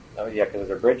 Oh yeah, because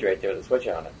there's a bridge right there with a switch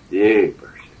on it.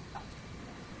 Jeepers.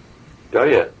 Tell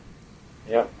you.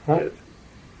 Yeah. Yes.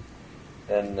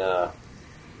 And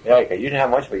yeah, 'cause you didn't have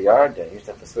much of a yard then. You used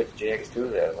to have to switch jigs too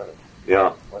there.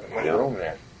 Yeah. What Yeah. room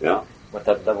there? Yeah. With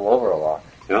that double overlock.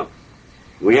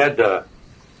 We had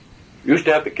used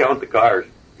to have to count the cars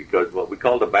because what we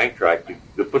called a bank track,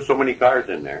 you put so many cars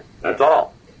in there. That's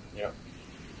all. Yeah.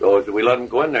 So as we let them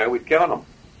go in there, we'd count them.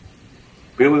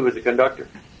 Pee Wee was the conductor.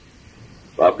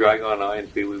 Bob Dragon and I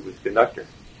and Pee Wee was the conductor.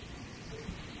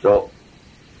 So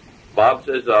Bob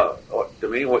says to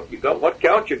me, "What you got? What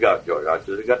count you got, George?" I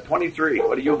said, "I got 23.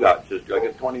 What do you got?" He says, "I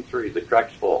got 23. The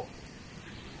track's full."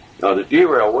 Now the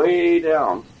derail way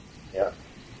down.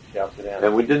 Dropped it in.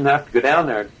 And we didn't have to go down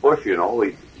there and push,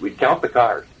 We'd count the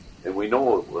cars, and we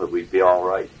know we'd be all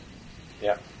right.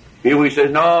 Yeah. Pee Wee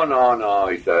says, no.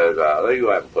 He says, you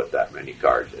haven't put that many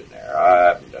cars in there. I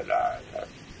haven't done that.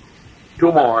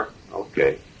 2 more.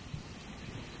 Okay.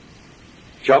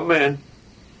 Shove them in.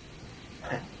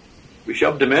 We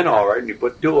shoved them in all right, and you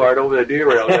put 2 right over the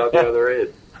derail out the other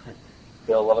end.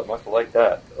 Bill Lovett must have liked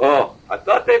that. Oh, I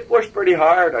thought they pushed pretty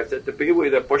hard. I said to Pee Wee,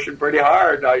 they're pushing pretty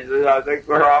hard. I said, I think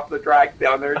we're off the track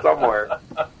down there somewhere.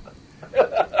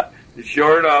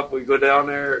 Sure enough, we go down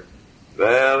there.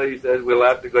 Well, he says, we'll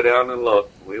have to go down and look.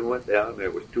 We went down.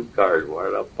 There was 2 cars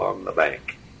right up on the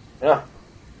bank. Yeah.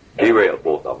 Derailed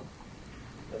both of them.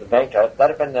 The bank track.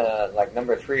 That'd have been like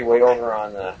number 3 way over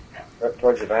on right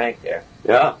towards the bank there.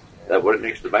 Yeah, that would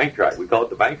next to the bank track. We call it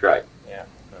the bank track. Yeah,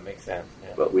 that makes sense.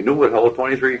 Yeah. But we knew it hold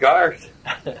 23 cars.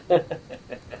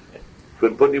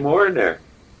 Couldn't put any more in there.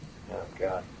 Oh,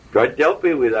 God. Tried to tell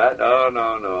Pee Wee that. Oh,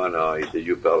 no. He said,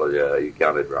 you fellas, you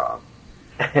counted wrong.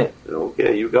 Said,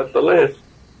 okay, you got the list.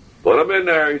 Put them in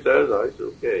there, he says. I said,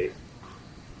 okay.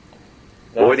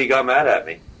 Boy, he got mad at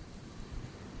me.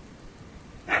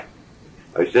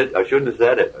 I said, I shouldn't have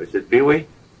said it. I said, Pee Wee,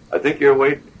 I think you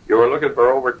were looking for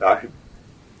overtime.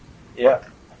 Yeah.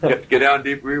 Get down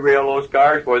deep, re-rail those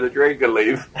cars before the train could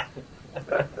leave.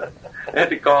 Had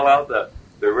to call out the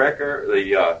wrecker,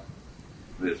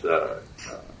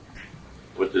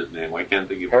 what's his name? I can't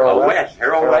think of it. Harold West.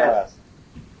 Harold West.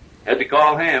 Had to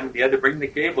call him. He had to bring the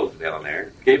cables down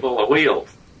there, cable the wheels.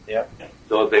 Yeah.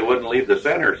 So that they wouldn't leave the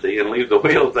center, and leave the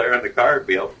wheels there in the car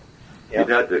field. Yep.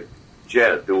 You'd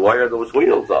have to wire those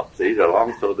wheels up,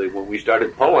 along so that when we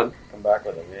started pulling, Come back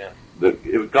with them, yeah.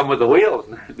 it would come with the wheels,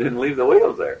 didn't leave the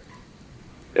wheels there.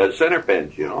 As center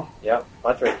pins, Yeah,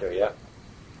 that's right there, yeah.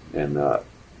 And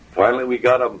finally we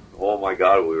got them, oh my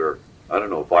God, we were,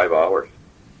 5 hours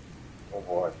Oh,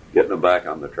 boy. getting them back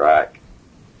on the track.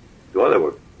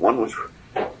 So one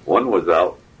was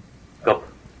out,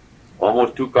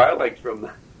 almost 2 car lengths from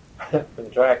From the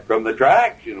track. the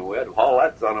tracks, we had to haul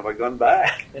that son of a gun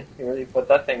back. You really put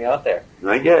that thing out there. And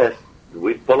I guess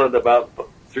we'd pull it about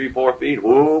 3-4 feet,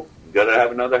 whoop, gotta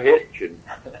have another hitch, and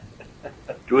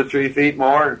 2 or 3 feet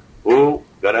more, whoop,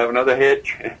 gotta have another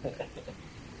hitch.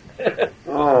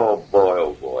 Oh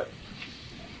boy.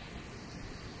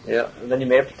 Yeah, and then you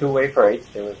made up the 2-way freights.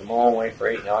 There was a one-way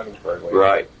freight in Augsburg.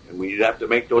 Right, and we'd have to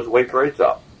make those weight rates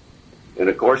up. And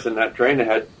of course, in that train, they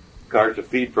had cars to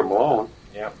feed from Malone.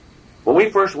 Yeah. When we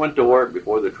first went to work,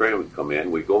 before the train would come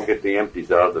in, we'd go get the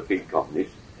empties out of the feed companies.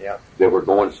 Yeah. They were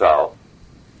going south,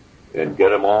 and get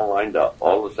them all lined up,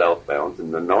 all the southbounds,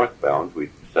 and the northbounds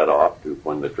we'd set off to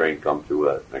when the train come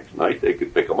through next night, they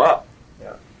could pick them up.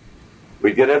 Yeah.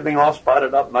 We'd get everything all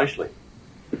spotted up nicely.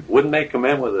 Wouldn't they come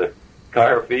in with a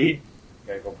car feed? You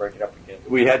gotta go break it up again.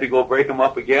 We had to go break them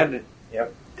up again and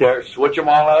Yep. switch them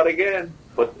all out again.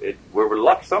 But we were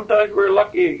lucky. Sometimes we were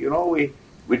lucky,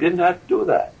 we didn't have to do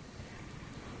that.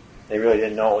 They really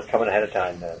didn't know it was coming ahead of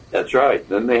time then. That's right.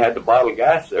 Then they had to bottle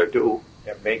gas there too.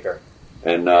 Yeah, Baker.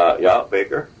 And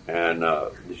Baker. And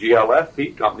the GLF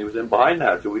feed company was in behind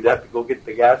that, so we'd have to go get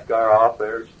the gas car off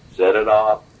there, set it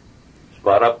off,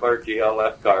 spot up our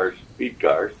GLF cars, feed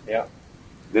cars. Yeah.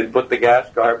 Then put the gas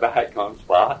car back on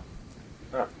spot.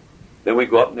 Huh. Then we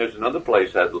go up and there's another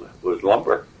place that was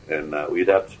lumber, and we'd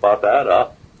have to spot that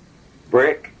up.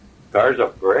 Brick, cars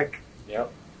of brick.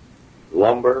 Yep.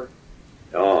 Lumber,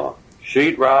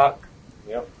 sheetrock.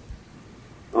 Yep.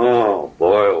 Oh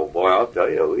boy, I'll tell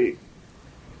you,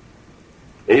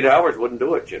 8 hours wouldn't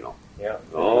do it, Yeah.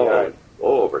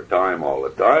 Over time, all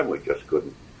the time, we just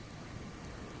couldn't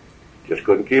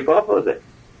keep up with it.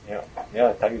 Yeah. Yeah,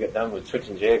 by the time you get done with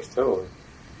switching jigs too.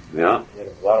 Yeah, You had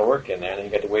a lot of work in there, and then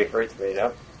you got the weight freights made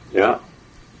up. yeah.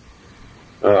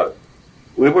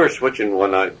 We were switching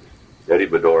one night. Eddie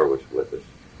Bedore was with us.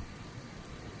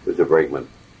 Was a brakeman.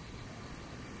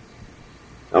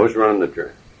 I was running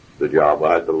the job.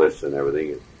 I had the lists and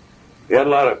everything. We had a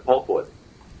lot of pulpwood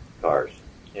cars.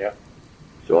 Yeah.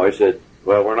 So I said,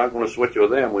 well, we're not going to switch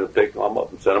with them. We'll take them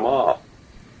up and set them off.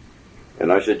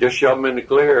 And I said, just shove them in the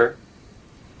clear.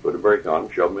 Put a brake on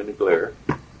them, shove them in the clear.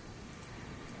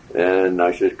 And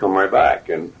I said, come right back,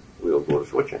 and we'll go to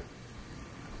switching.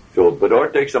 So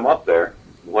Bedore takes them up there.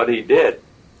 What he did,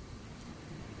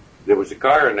 there was a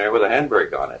car in there with a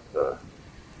handbrake on it.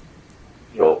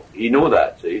 So he knew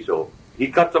that, see? So he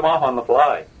cuts them off on the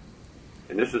fly.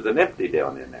 And this was an empty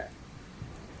down in there.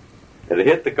 And it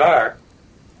hit the car.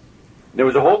 There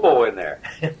was a hobo in there.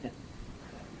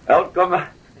 Out come...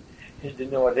 You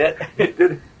didn't know what it hit? It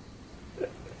did.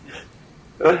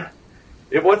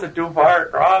 It wasn't too far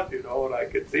across, you know, and I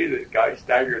could see this guy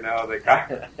staggering out of the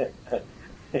car.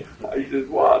 I said,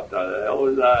 what the hell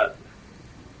was that?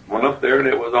 Went up there and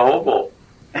it was a hobo.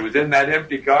 He was in that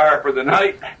empty car for the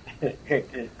night.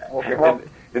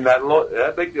 in that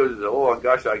I think it was, oh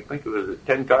gosh, I think it was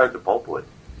 10 cars of pulpwood.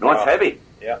 No, it's heavy.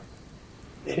 Yeah.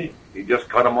 He just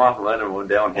cut them off and let him go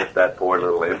down and hit that poor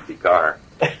little empty car.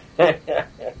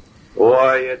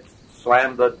 Boy, it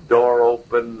slammed the door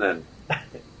open and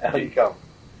Out he come.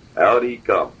 Out he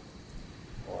come.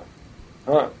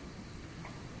 Huh.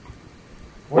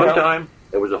 One time,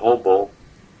 there was a hobo.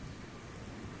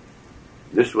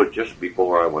 This was just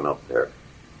before I went up there.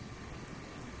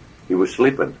 He was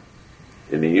sleeping,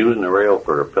 and he using the rail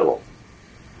for a pillow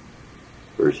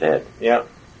for his head. Yeah.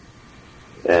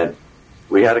 And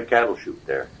we had a cattle chute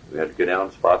there. We had to go down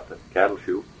and spot the cattle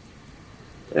chute.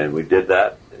 And we did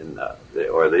that, and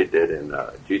they did, and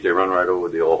geez, they run right over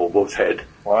the old hobo's head.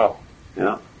 Wow.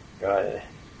 Yeah. God.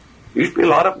 Used to be a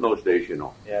lot up in those days, you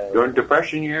know. Yeah. During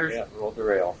Depression years. Yeah, rolled the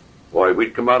rail. Boy,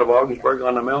 we'd come out of Augsburg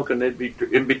on the milk, and they'd be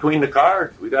in between the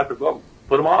cars. We'd have to go up,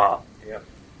 put them off. Yeah.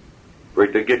 For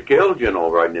it to get killed, you know,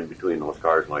 riding in between those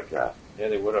cars like that. Yeah,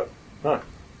 they would have. Huh.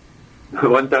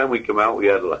 One time we come out, we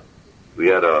had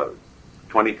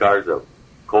 20 cars of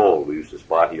coal we used to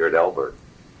spot here at Elberg.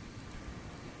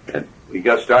 And we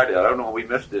got started. I don't know, we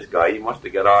missed this guy. He must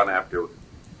have got on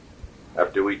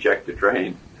after we checked the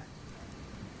train.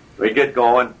 We get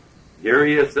going. Here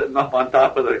he is sitting up on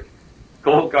top of the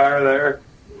coal car there.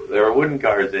 There are wooden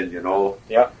cars in, you know.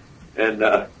 Yeah.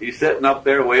 And he's sitting up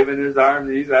there waving his arms.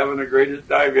 And he's having the greatest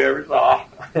time you ever saw.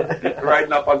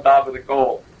 Riding up on top of the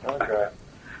coal. Okay.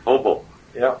 Hobo.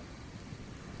 Yeah.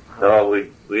 So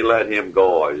we let him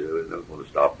go. I was not going to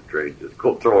stop the train. Just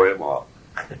go throw him off.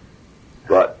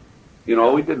 But, you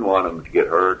know, we didn't want him to get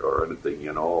hurt or anything,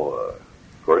 you know.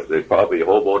 Of course, they probably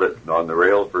hoboed it on the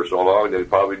rails for so long, they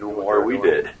probably knew more than we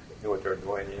did. Knew what they were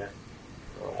doing, yeah.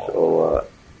 So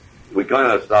we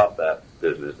kind of stopped that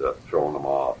business of throwing them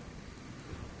off.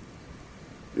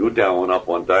 Newtown went up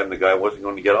one time, the guy wasn't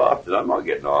going to get off. Said, I'm not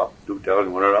getting off.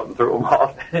 Newtown went up and threw him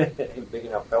off. He's a big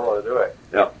enough fellow to do it.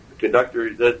 Yeah. The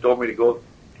conductor told me to go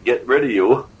get rid of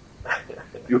you.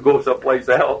 You go someplace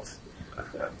else.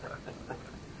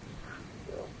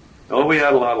 Oh, we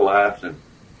had a lot of laughs. And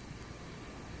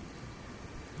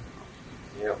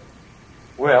yeah.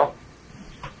 Well,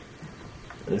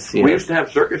 let's see. We used to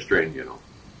have circus trains, you know.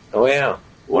 Oh, yeah.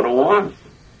 101s.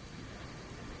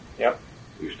 Yep.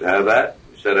 We used to have that.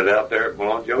 We set it out there at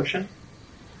Malone Junction.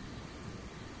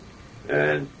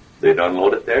 And they'd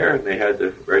unload it there, and they had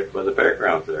the right by the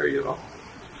fairgrounds there, you know.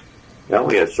 Yeah,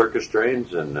 we had circus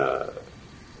trains and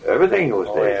everything those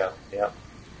days. Oh, yeah, yeah.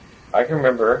 I can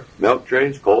remember. Milk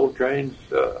trains, coal trains.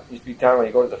 Used to be time when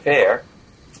you go to the fair,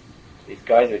 these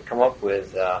guys would come up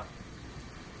with their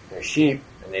sheep,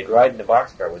 and they'd ride in the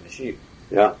boxcar with the sheep.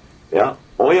 Yeah, yeah.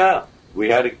 Oh, yeah. We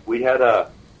had a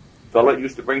fellow that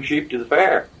used to bring sheep to the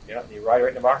fair. Yeah, he'd ride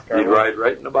right in the boxcar. He'd ride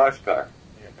right in the boxcar.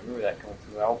 Yeah, I remember that coming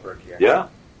through Alberg here. Yeah,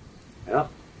 yeah.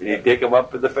 And he'd take him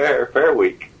up to the fair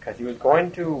week. Because he was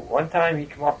going to, one time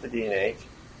he'd come off the D&H,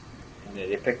 and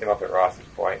they picked him up at Ross's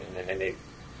Point, and then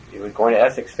he was going to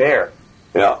Essex Fair.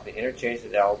 Yeah. They interchanged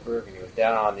at Alberg, and he was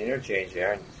down on the interchange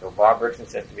there, and so Bob Rickson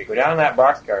said to me, go down in that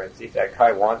boxcar and see if that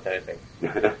guy wants anything.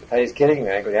 I thought he was kidding me.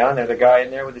 I go down, there's a guy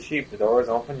in there with the sheep. The door is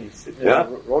open, he's sitting in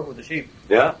the road with the sheep.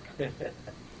 Yeah.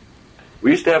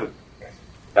 We used to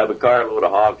have a carload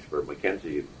of hogs for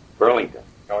Mackenzie in Burlington.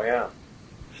 Oh, yeah.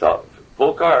 So,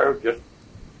 full car,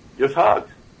 just hogs.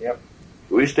 Yep.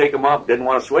 We used to take them up, didn't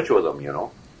want to switch with them, you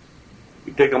know.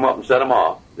 We'd take them up and set them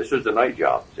off. This was the night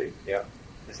job, see. Yeah.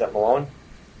 Is that Malone?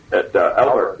 At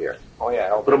Alberg here. Oh, yeah,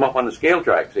 Alberg. Put them up on the scale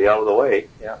track, see, out of the way.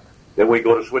 Yeah. Then we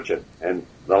go to switching. And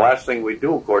the last thing we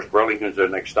do, of course, Burlington's our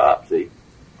next stop, see.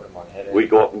 Put them on head in. We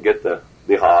go up and get the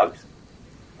hogs,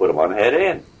 put them on head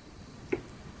in.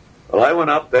 Well, I went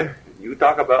up there. You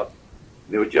talk about,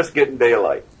 it was just getting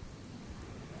daylight.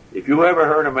 If you ever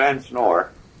heard a man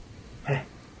snore,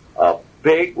 a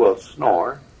pig will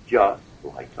snore just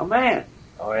like a man.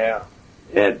 Oh, yeah.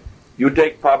 And you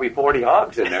take probably 40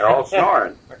 hogs in there all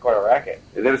snoring. Quite a racket.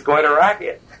 And it was quite a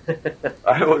racket.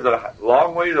 I was a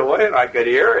long ways away and I could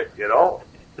hear it, you know.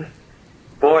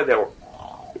 Boy, they were,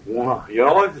 you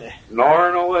know,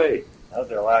 snoring away. That was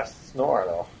their last snore,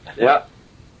 though. Yeah.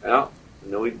 Yeah.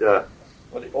 And then we'd,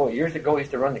 years ago, we used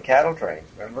to run the cattle trains,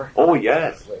 remember? oh,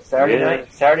 yes.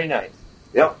 Saturday nights.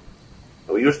 Yep.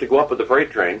 We used to go up with the freight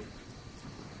train.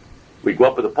 We'd go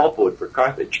up with the pulpwood for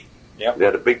Carthage. Yep. They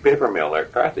had a big paper mill there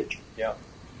at Carthage. Yeah.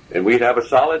 And we'd have a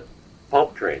solid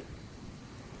pulp train.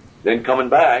 Then coming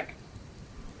back,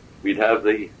 we'd have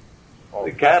the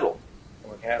cattle. The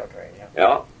cattle train, yeah.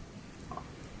 Yeah.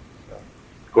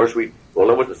 Of course, it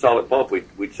was a solid pulp.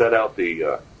 We'd set out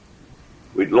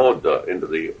we'd load into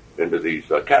these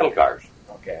cattle cars.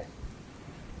 Okay.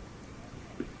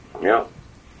 Yeah.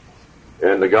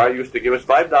 And the guy used to give us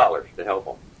 $5 to help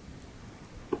him.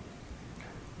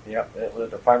 Yep, it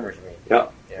was the farmer's meet. Yeah.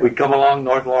 We'd come along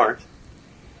North Lawrence,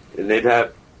 and they'd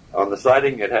have, on the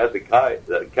siding, it had the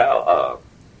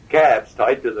calves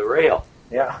tied to the rail.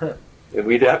 Yeah. And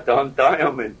we'd have to untie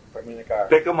them and put them in the car.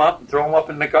 Pick them up and throw them up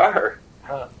in the car.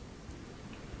 Huh.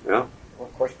 Yeah. Well,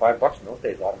 of course, $5 in those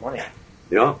days, a lot of money.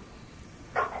 Yeah.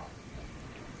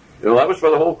 You know, that was for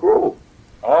the whole crew.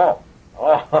 Oh,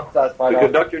 that's $5. The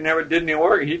conductor never did any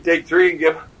work. He'd take 3 and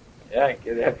give. Yeah,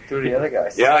 give that to the other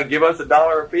guys. Yeah, give us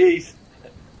 $1 apiece.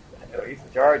 He's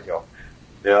in charge, Joe.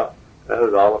 Yeah, that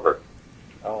was Oliver.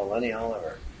 Oh, Lenny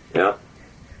Oliver. Yeah.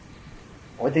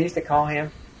 What they used to call him?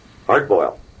 Hard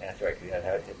boil. That's right, because he had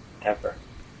a temper.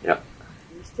 Yeah.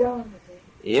 You still on the thing?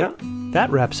 Yeah. That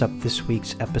wraps up this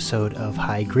week's episode of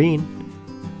High Green.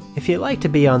 If you'd like to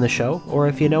be on the show, or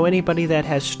if you know anybody that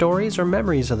has stories or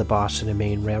memories of the Boston and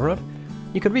Maine Railroad,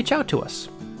 you could reach out to us.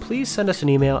 Please send us an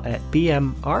email at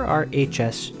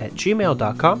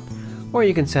bmrrhs@gmail.com, or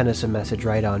you can send us a message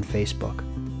right on Facebook.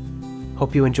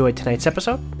 Hope you enjoyed tonight's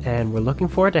episode, and we're looking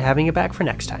forward to having you back for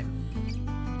next time.